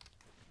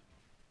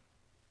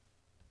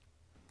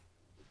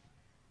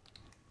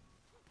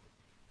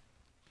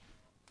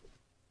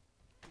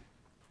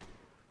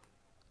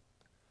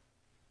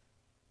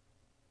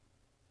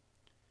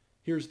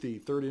 Here's the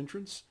third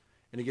entrance.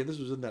 And again, this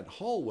was in that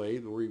hallway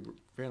where we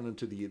ran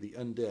into the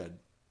undead.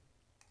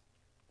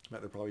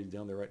 They're probably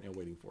down there right now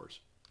waiting for us.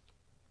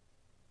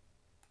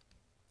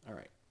 All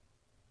right.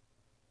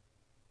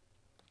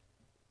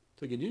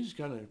 So again, you just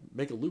kind of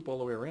make a loop all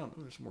the way around.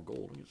 Oh, there's some more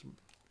gold. I'll get some...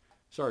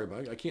 Sorry,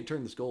 but I can't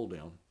turn this gold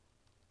down.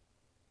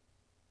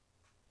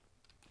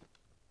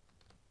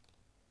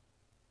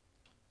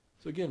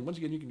 So again, once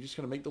again, you can just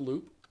kind of make the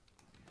loop.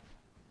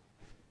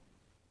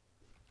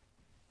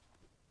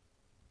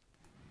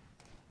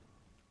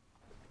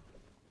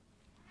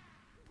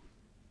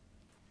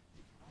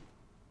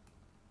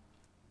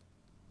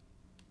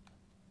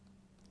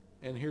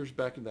 And here's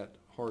back in that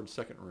hard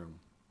second room.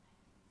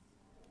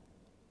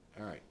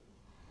 All right.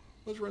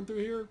 Let's run through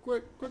here.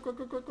 Quick, quick, quick,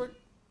 quick, quick, quick.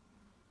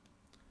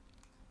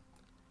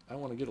 I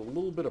want to get a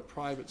little bit of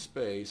private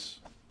space.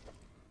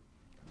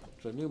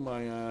 Because I knew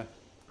my...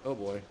 oh,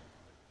 boy.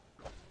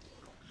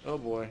 Oh,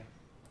 boy.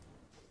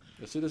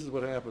 You see, this is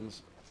what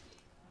happens.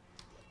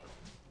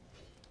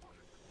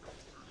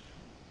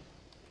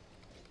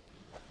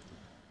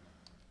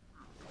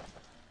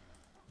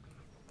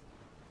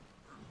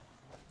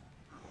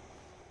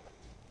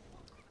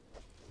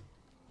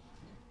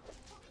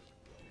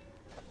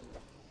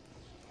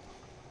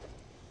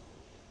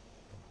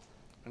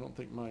 I don't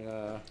think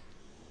my,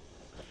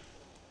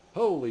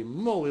 holy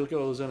moly, look at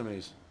all those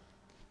enemies.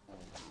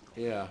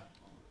 Yeah.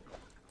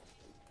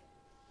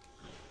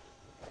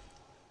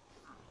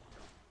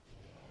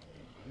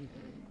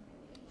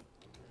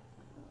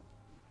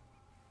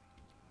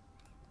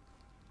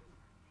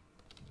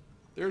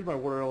 There's my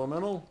water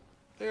elemental.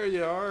 There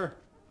you are.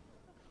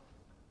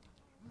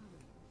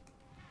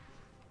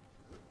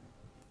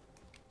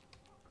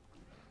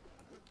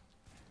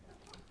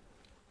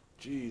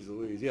 Jeez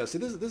Louise. Yeah, see,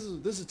 this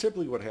is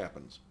typically what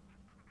happens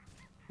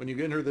when you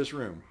get into this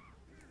room.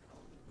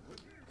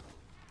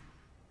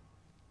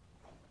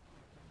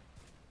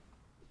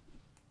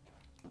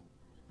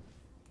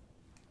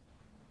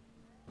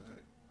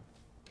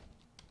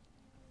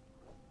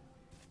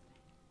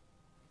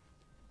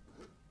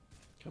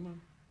 Come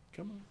on.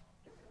 Come on.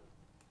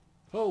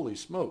 Holy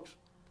smokes.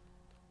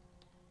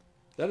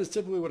 That is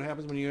typically what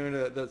happens when you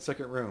enter that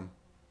second room.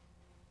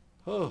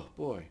 Oh,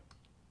 boy.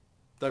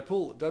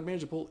 Did I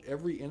manage to pull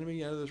every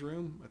enemy out of this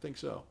room? I think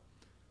so.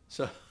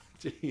 So,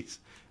 jeez.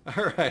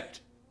 All right.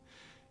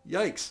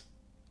 Yikes.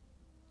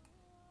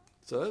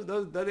 So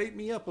that ate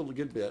me up a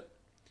good bit.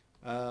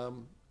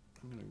 I'm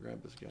going to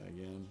grab this guy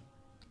again.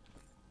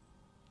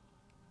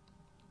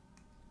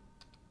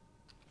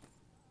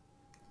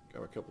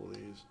 Grab a couple of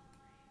these.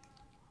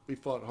 We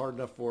fought hard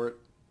enough for it.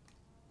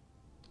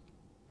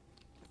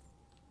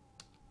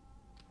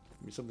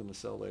 Give me something to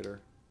sell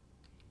later.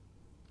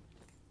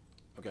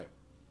 Okay.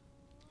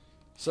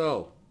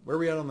 So, where are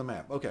we at on the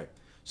map? Okay.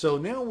 So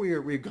now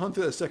we've gone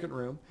through the second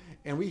room,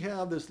 and we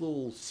have this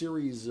little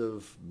series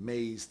of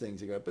maze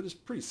things, but it's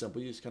pretty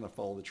simple. You just kind of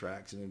follow the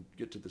tracks and then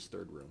get to this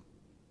third room.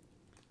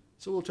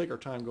 So we'll take our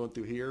time going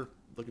through here,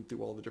 looking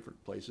through all the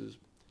different places.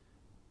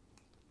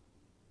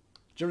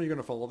 Generally, you're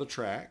going to follow the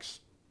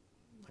tracks.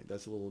 Like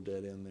that's a little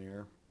dead end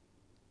there.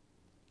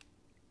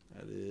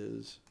 That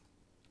is.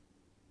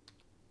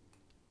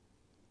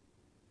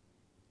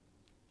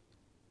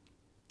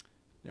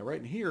 Now right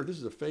in here, this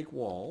is a fake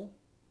wall.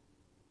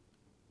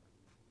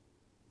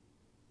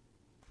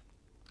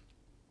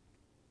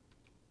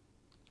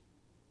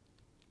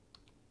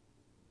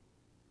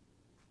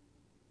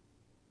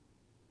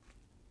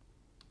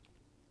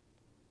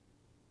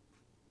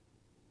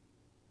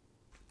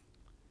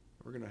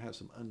 We're going to have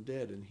some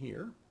undead in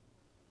here.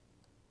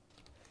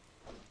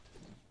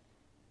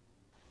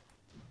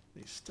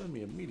 They stun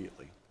me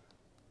immediately.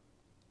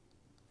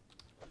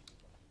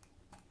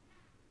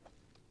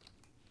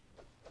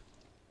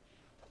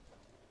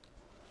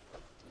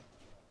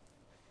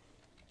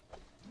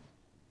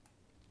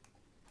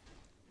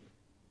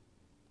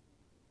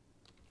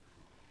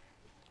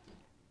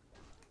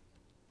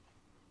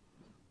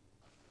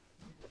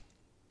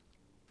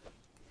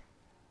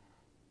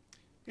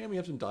 And we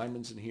have some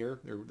diamonds in here.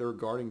 They're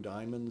guarding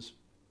diamonds.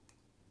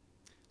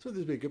 So this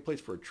would be a good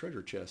place for a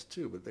treasure chest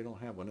too, but they don't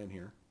have one in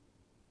here.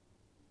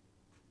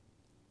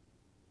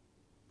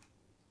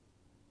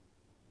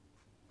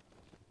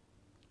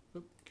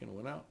 Oop, kind of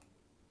went out.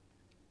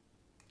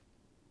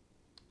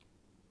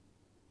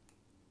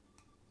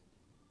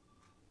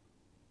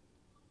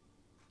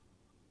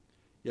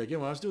 Yeah,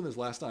 again, when I was doing this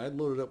last night, I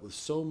loaded up with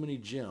so many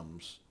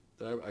gems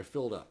that I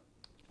filled up.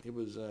 It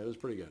was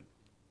pretty good.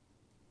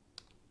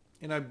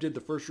 And I did the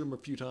first room a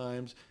few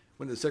times,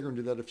 went to the second room,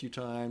 did that a few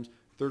times,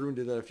 third room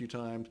did that a few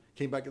times,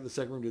 came back to the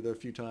second room, did that a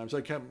few times. So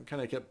I kind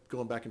of kept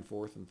going back and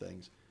forth and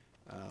things.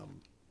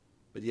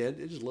 But yeah,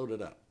 it just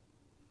loaded up.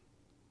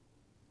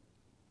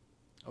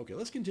 Okay,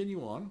 let's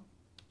continue on.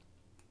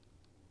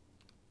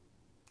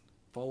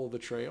 Follow the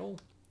trail.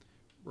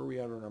 Where are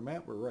we at on our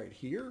map? We're right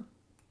here.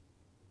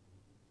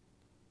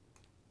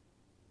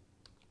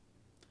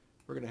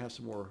 We're going to have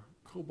some more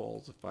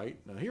kobolds to fight.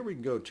 Now here we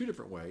can go two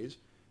different ways.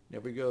 Now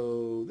if we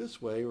go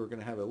this way, we're going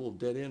to have a little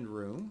dead end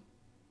room.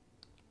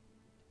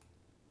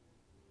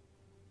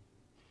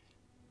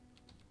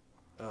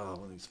 Oh,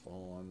 one of these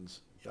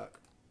fawns. Yuck.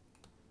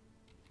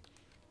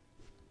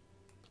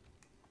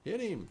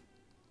 Hit him!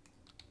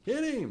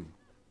 Hit him!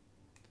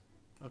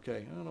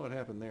 Okay, I don't know what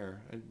happened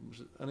there. I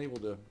was unable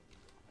to...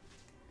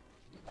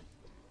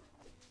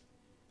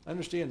 I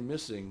understand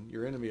missing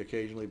your enemy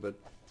occasionally, but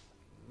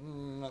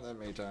not that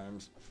many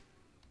times.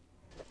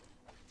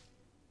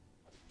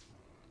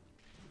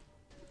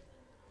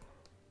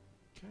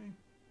 Okay.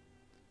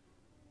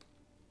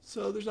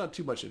 So there's not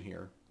too much in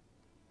here.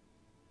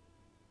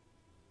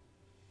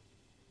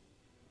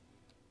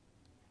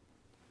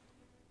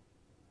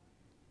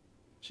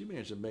 She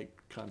managed to make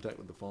contact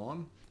with the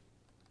fawn.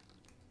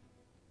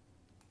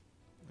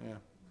 Yeah.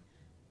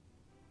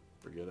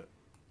 Forget it.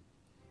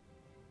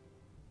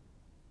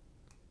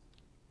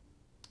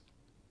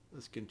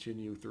 Let's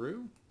continue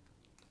through.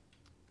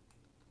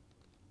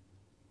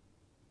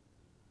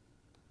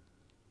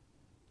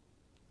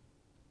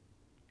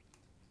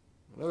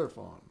 Another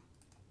fawn.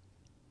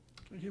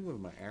 Can I hit him with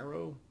my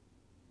arrow?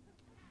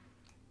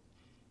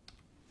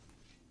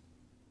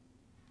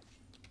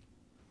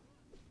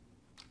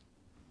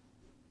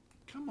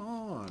 Come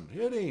on,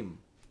 hit him.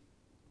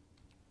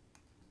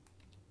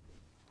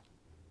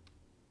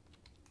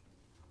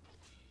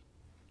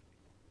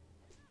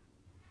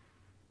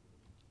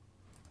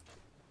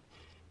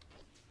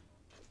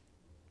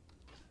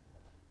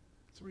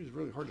 It's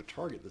really hard to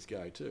target this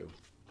guy too.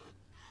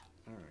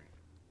 All right.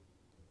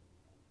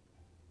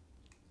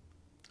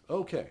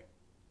 Okay.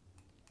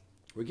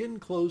 We're getting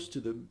close to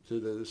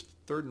this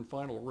third and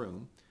final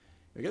room.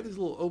 We got this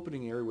little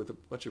opening area with a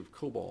bunch of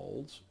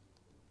kobolds.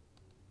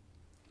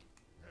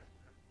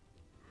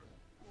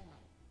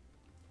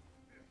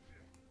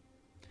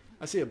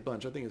 I say a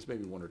bunch. I think it's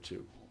maybe one or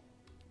two.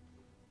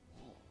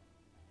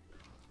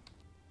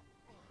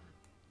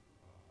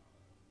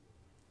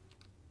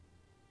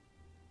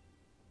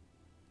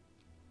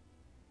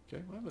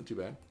 Okay, well, not too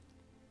bad.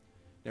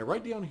 Now,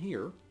 right down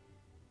here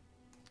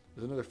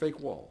is another fake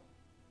wall.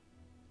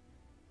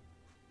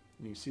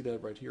 And you see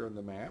that right here on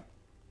the map.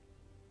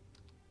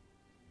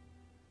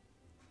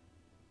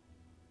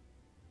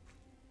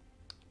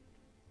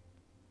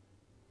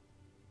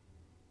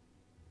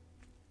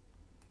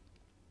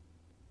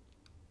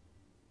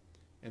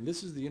 And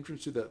this is the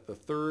entrance to the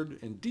third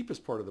and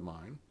deepest part of the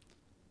mine,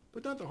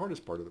 but not the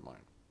hardest part of the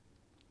mine.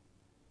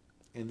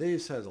 And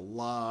this has a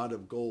lot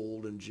of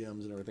gold and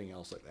gems and everything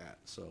else like that.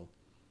 So,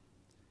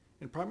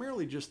 and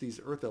primarily just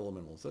these earth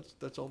elementals.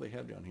 That's all they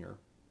have down here.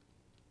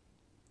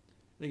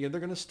 And again,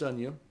 they're going to stun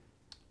you.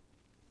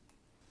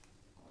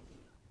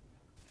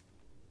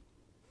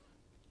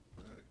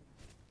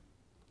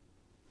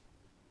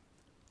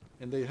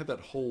 And they have that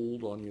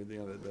hold on you,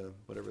 the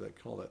whatever they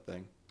call that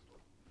thing.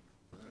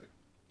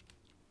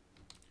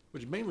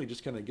 Which mainly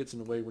just kind of gets in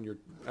the way when you're,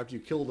 after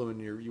you kill them and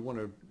you want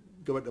to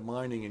go back to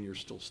mining and you're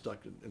still stuck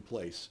in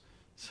place.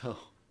 So,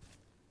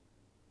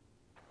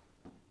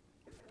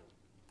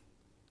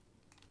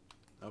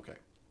 okay.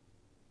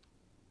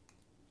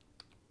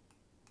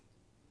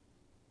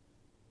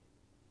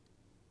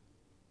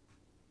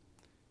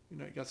 You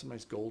know, you got some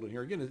nice gold in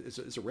here. Again,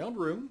 it's a round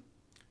room,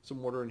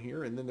 some water in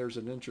here, and then there's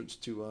an entrance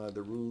to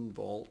the rune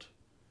vault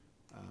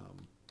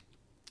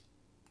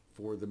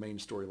for the main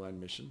storyline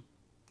mission.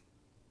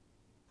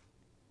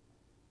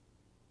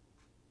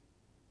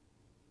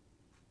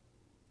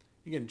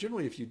 Again,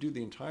 generally, if you do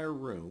the entire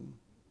room,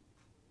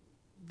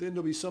 then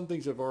there'll be some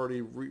things that have already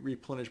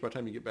replenished by the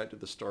time you get back to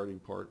the starting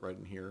part right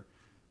in here.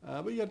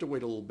 But you have to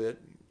wait a little bit.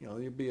 You know,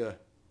 it'll be a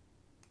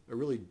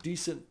really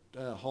decent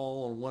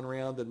haul on one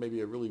round, then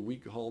maybe a really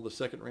weak haul the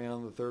second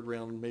round, the third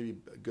round maybe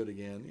good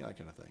again, that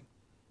kind of thing.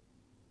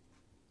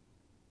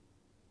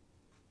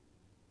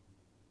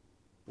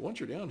 But once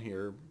you're down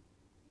here,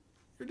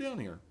 you're down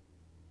here.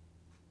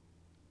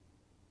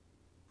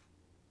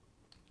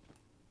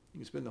 You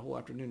can spend the whole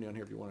afternoon down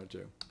here if you wanted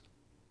to.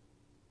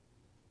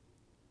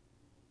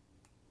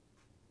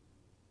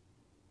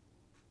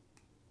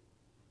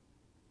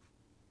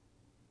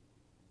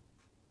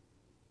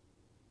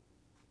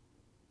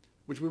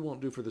 Which we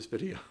won't do for this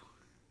video.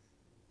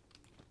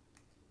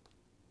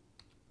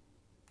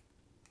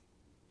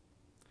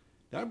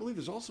 Now I believe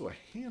there's also a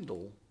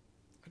handle.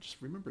 I just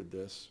remembered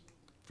this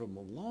from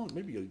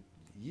maybe a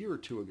year or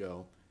two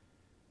ago.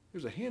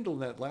 There's a handle in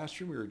that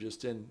last room we were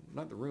just in,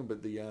 not the room,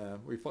 but the where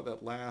we fought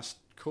that last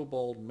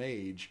kobold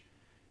mage.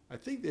 I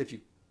think that if you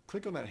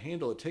click on that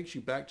handle, it takes you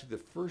back to the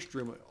first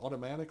room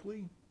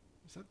automatically.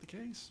 Is that the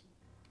case?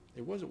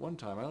 It was at one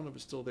time. I don't know if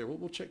it's still there.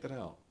 We'll check that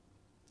out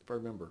if I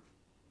remember.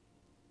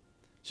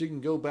 So you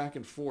can go back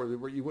and forth.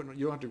 Where you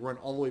don't have to run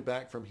all the way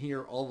back from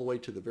here all the way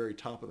to the very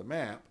top of the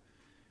map.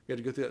 You have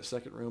to go through that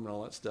second room and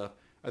all that stuff.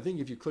 I think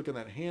if you click on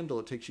that handle,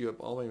 it takes you up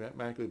all the way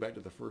automatically back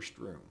to the first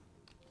room.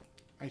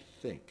 I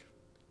think.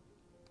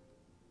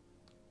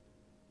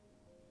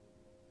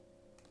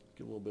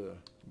 Get a little bit of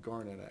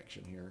garnet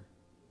action here.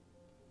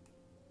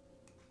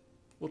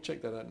 We'll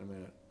check that out in a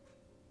minute.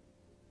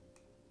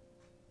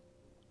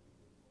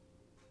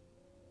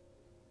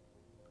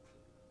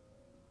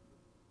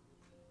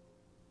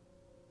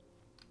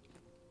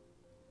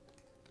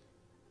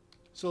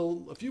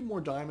 So a few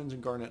more diamonds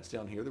and garnets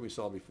down here that we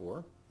saw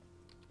before.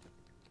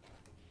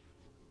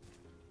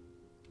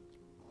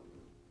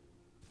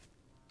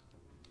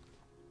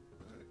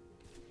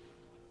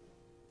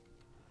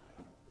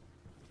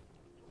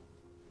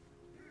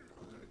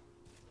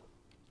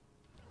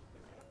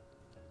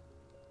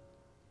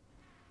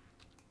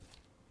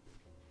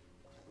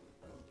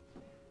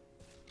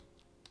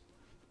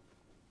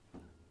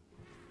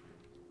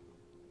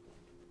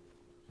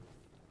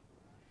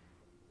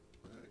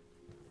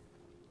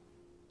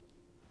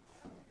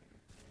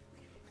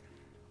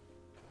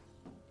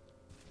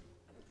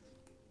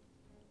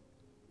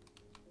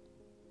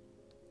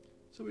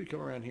 So we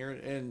come around here,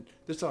 and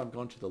this time I've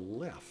gone to the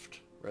left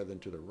rather than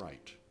to the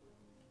right.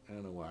 I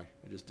don't know why.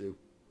 I just do.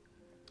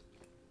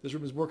 This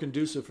room is more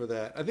conducive for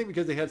that. I think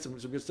because they had some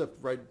good stuff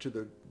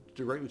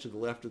directly to the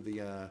left of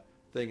the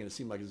thing, and it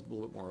seemed like it's a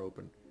little bit more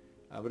open.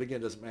 But again,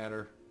 it doesn't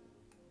matter.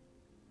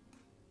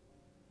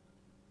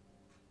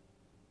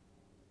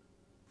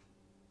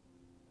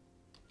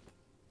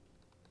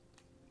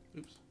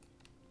 Oops.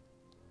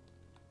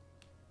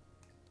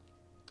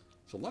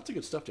 So lots of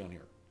good stuff down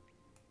here.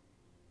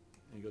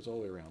 And he goes all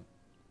the way around.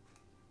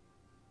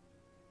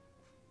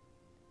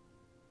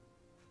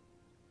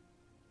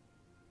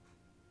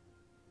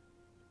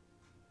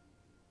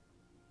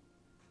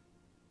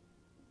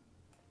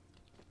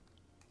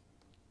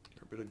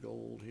 Got a bit of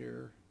gold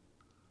here.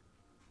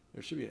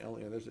 There should be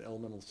there's an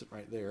elemental sitting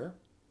right there.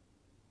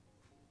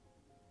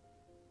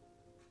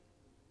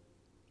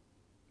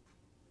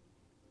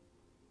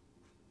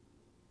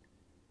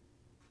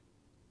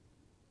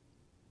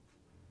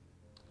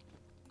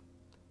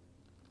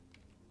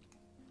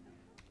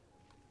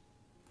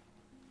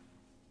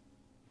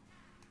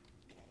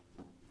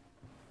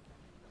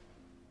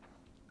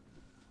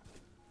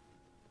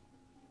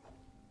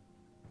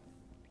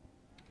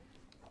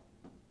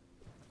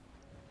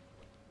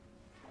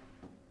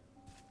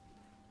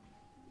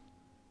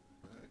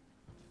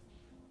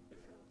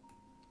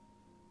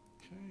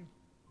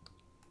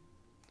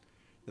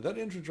 Now that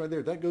entrance right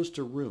there, that goes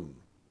to Rune.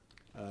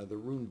 The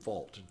Rune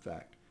Vault, in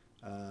fact.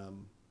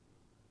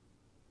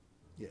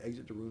 Yeah,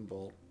 exit to Rune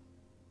Vault.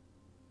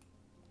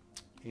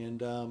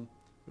 And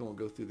we won't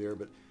go through there,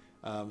 but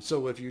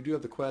so if you do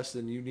have the quest,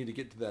 then you need to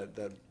get to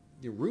the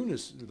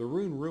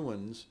Rune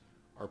ruins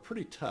are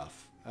pretty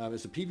tough.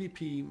 It's a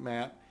PvP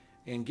map,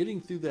 and getting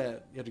through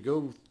that, you have to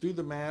go through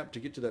the map to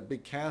get to that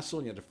big castle,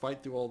 and you have to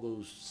fight through all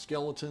those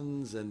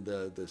skeletons and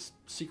the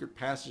secret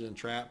passages and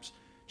traps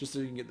just so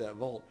you can get that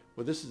vault.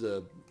 Well, this is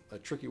a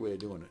tricky way of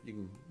doing it. You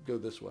can go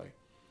this way.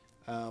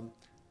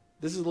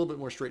 This is a little bit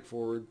more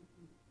straightforward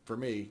for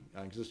me,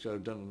 because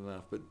I've done it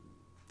enough, but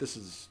this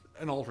is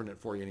an alternate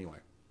for you anyway.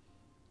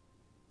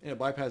 And it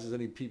bypasses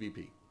any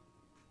PvP.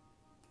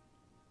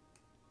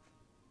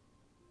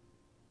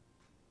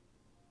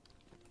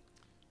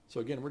 So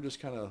again, we're just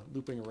kind of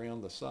looping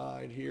around the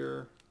side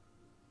here.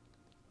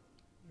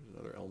 There's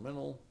another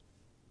elemental.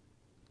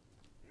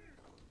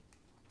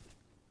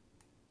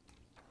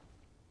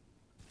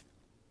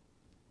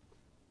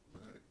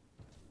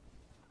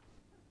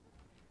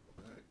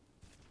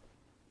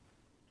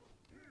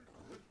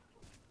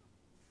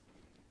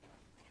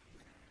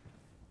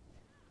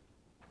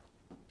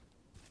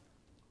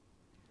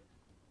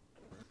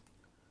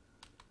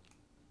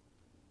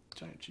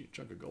 Giant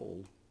chunk of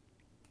gold.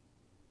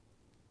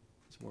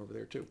 There's more over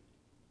there too.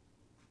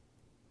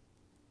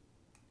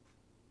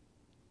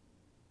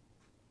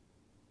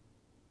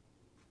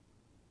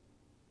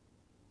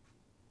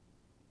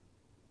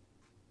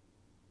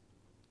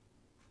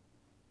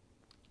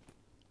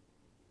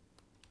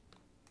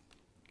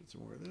 Get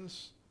some more of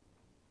this.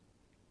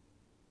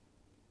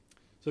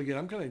 So again,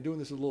 I'm kind of doing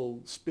this a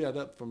little sped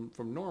up from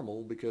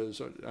normal because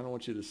I don't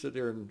want you to sit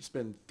there and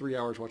spend 3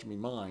 hours watching me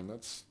mine.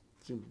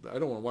 I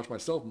don't want to watch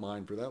myself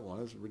mine for that long.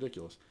 That's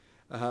ridiculous.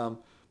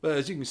 But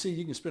as you can see,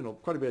 you can spend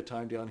quite a bit of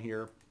time down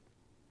here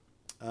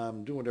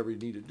doing whatever you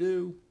need to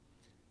do.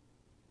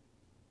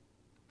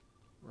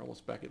 We're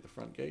almost back at the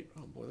front gate.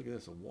 Oh boy, look at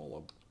this, a wall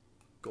of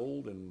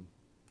gold and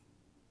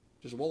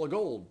just a wall of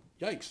gold.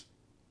 Yikes.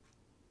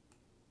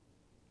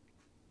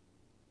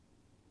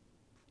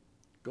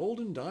 Gold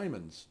and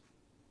diamonds.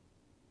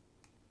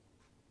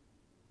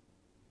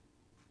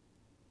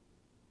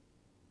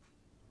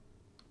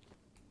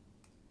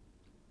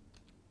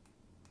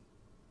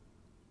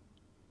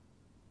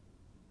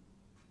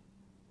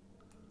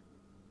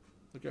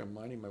 Look, I'm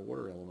mining my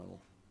water elemental.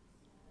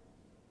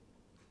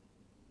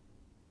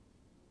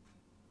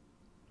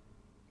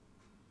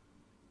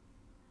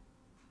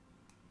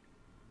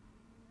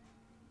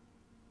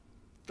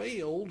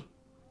 Failed?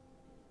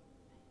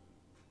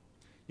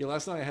 Yeah,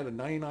 last night I had a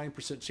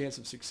 99% chance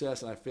of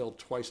success and I failed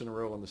twice in a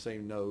row on the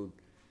same node.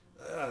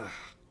 Ugh.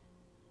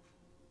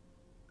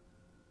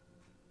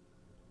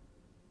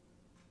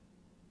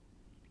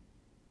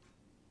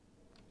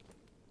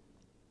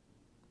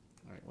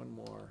 Alright, one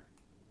more.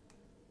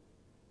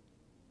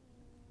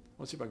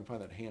 Let's see if I can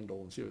find that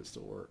handle and see if it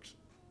still works.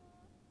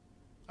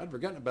 I'd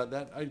forgotten about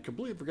that. I'd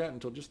completely forgotten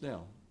until just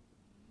now.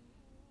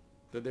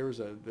 That there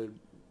used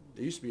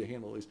to be a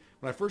handle at least.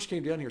 When I first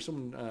came down here,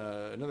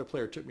 another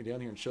player took me down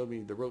here and showed me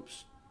the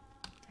ropes.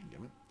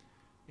 Damn it.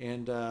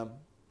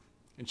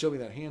 And showed me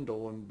that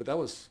handle, but that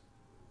was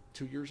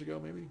 2 years ago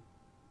maybe.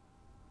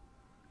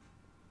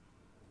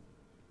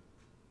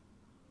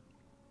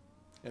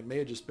 It may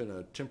have just been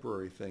a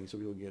temporary thing so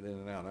people get in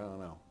and out. I don't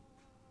know.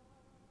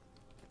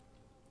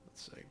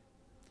 Let's see.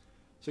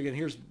 So again,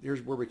 here's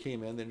where we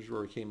came in, then here's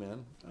where we came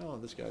in. Oh,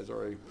 and this guy's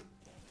already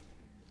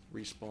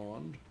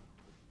respawned.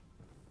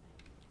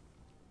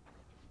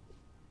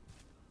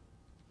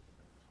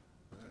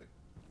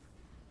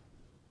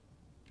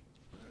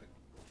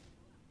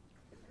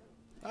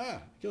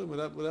 Ah, kill him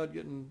without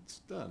getting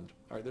stunned.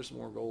 All right, there's some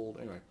more gold.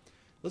 Anyway,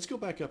 let's go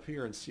back up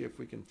here and see if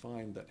we can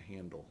find that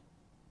handle.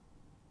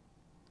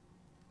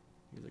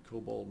 He's a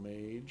kobold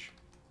mage.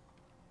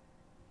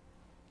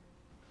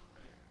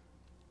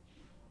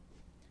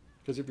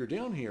 Because if you're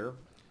down here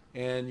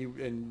and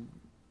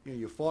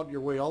you fought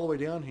your way all the way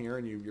down here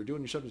and you're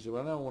doing your stuff, you say,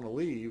 well, I don't want to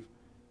leave,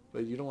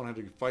 but you don't want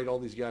to have to fight all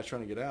these guys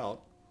trying to get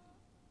out.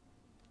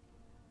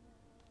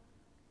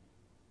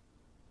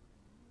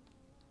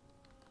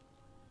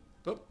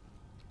 Oh,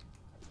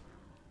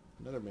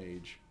 another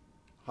mage.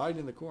 Hide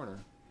in the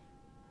corner.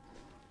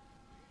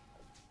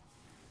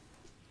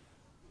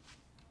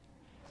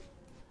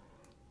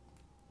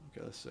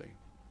 Okay, let's see.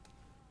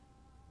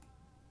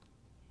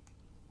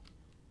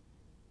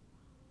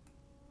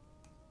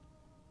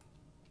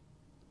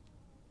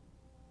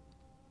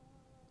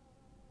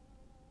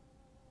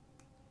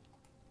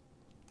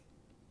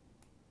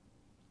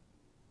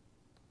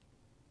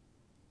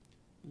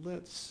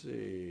 Let's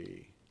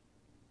see.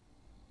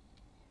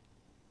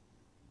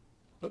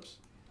 Oops.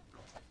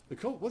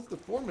 What's the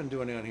foreman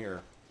doing down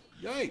here?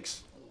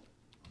 Yikes.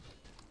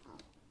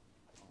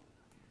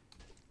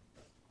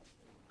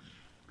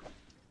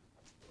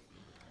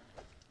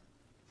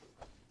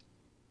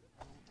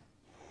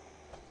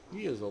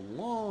 He is a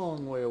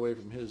long way away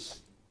from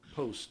his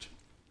post.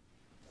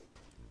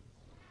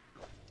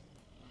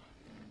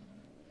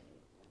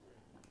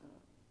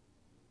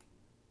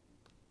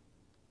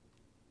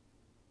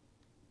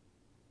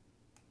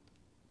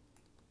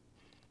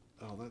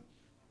 Oh,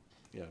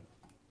 yeah.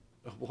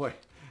 Oh boy.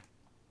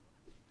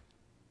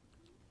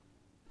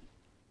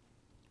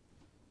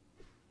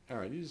 All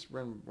right, you just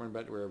run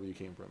back to wherever you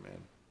came from,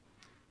 man.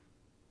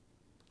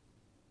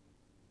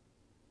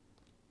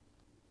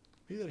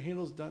 Maybe that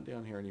handle's not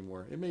down here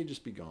anymore. It may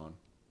just be gone.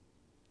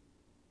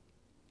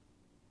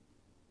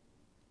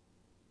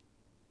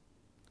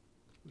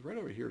 It's right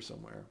over here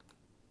somewhere.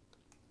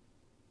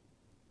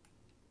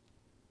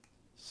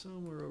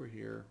 Somewhere over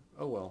here.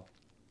 Oh well.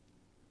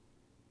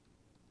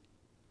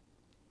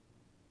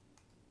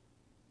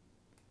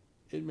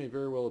 It may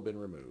very well have been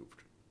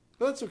removed.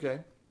 But that's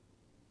okay.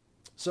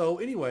 So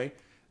anyway,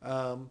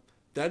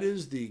 that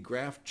is the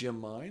Graff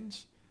Gem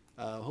Mines.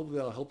 Hopefully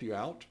that'll help you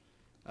out.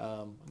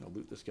 I'm going to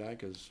loot this guy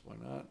because why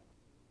not?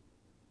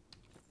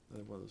 I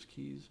have one of those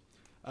keys.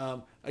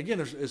 Again,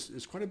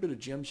 there's quite a bit of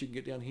gems you can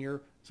get down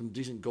here. Some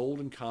decent gold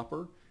and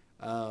copper.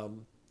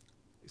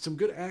 Some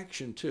good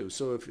action too.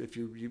 So if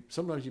you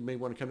sometimes you may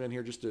want to come down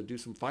here just to do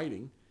some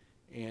fighting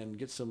and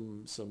get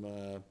some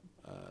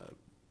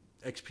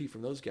XP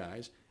from those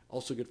guys.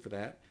 Also good for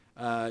that.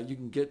 You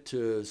can get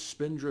to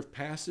Spindrift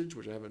Passage,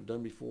 which I haven't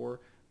done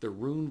before. The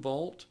Rune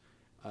Vault.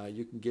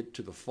 You can get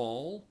to the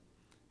Fall.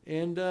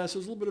 And so there's a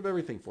little bit of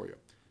everything for you.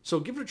 So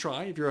give it a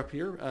try if you're up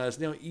here. It's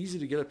now easy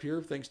to get up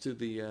here thanks to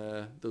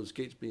the those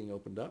gates being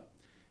opened up.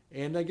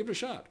 And give it a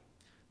shot.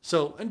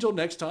 So until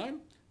next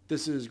time,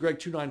 this is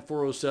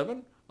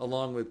Greg29407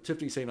 along with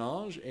Tiffany St.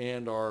 Ange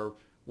and our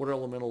Water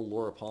Elemental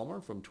Laura Palmer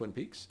from Twin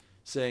Peaks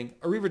saying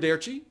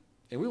arrivederci,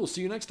 and we will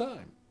see you next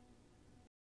time.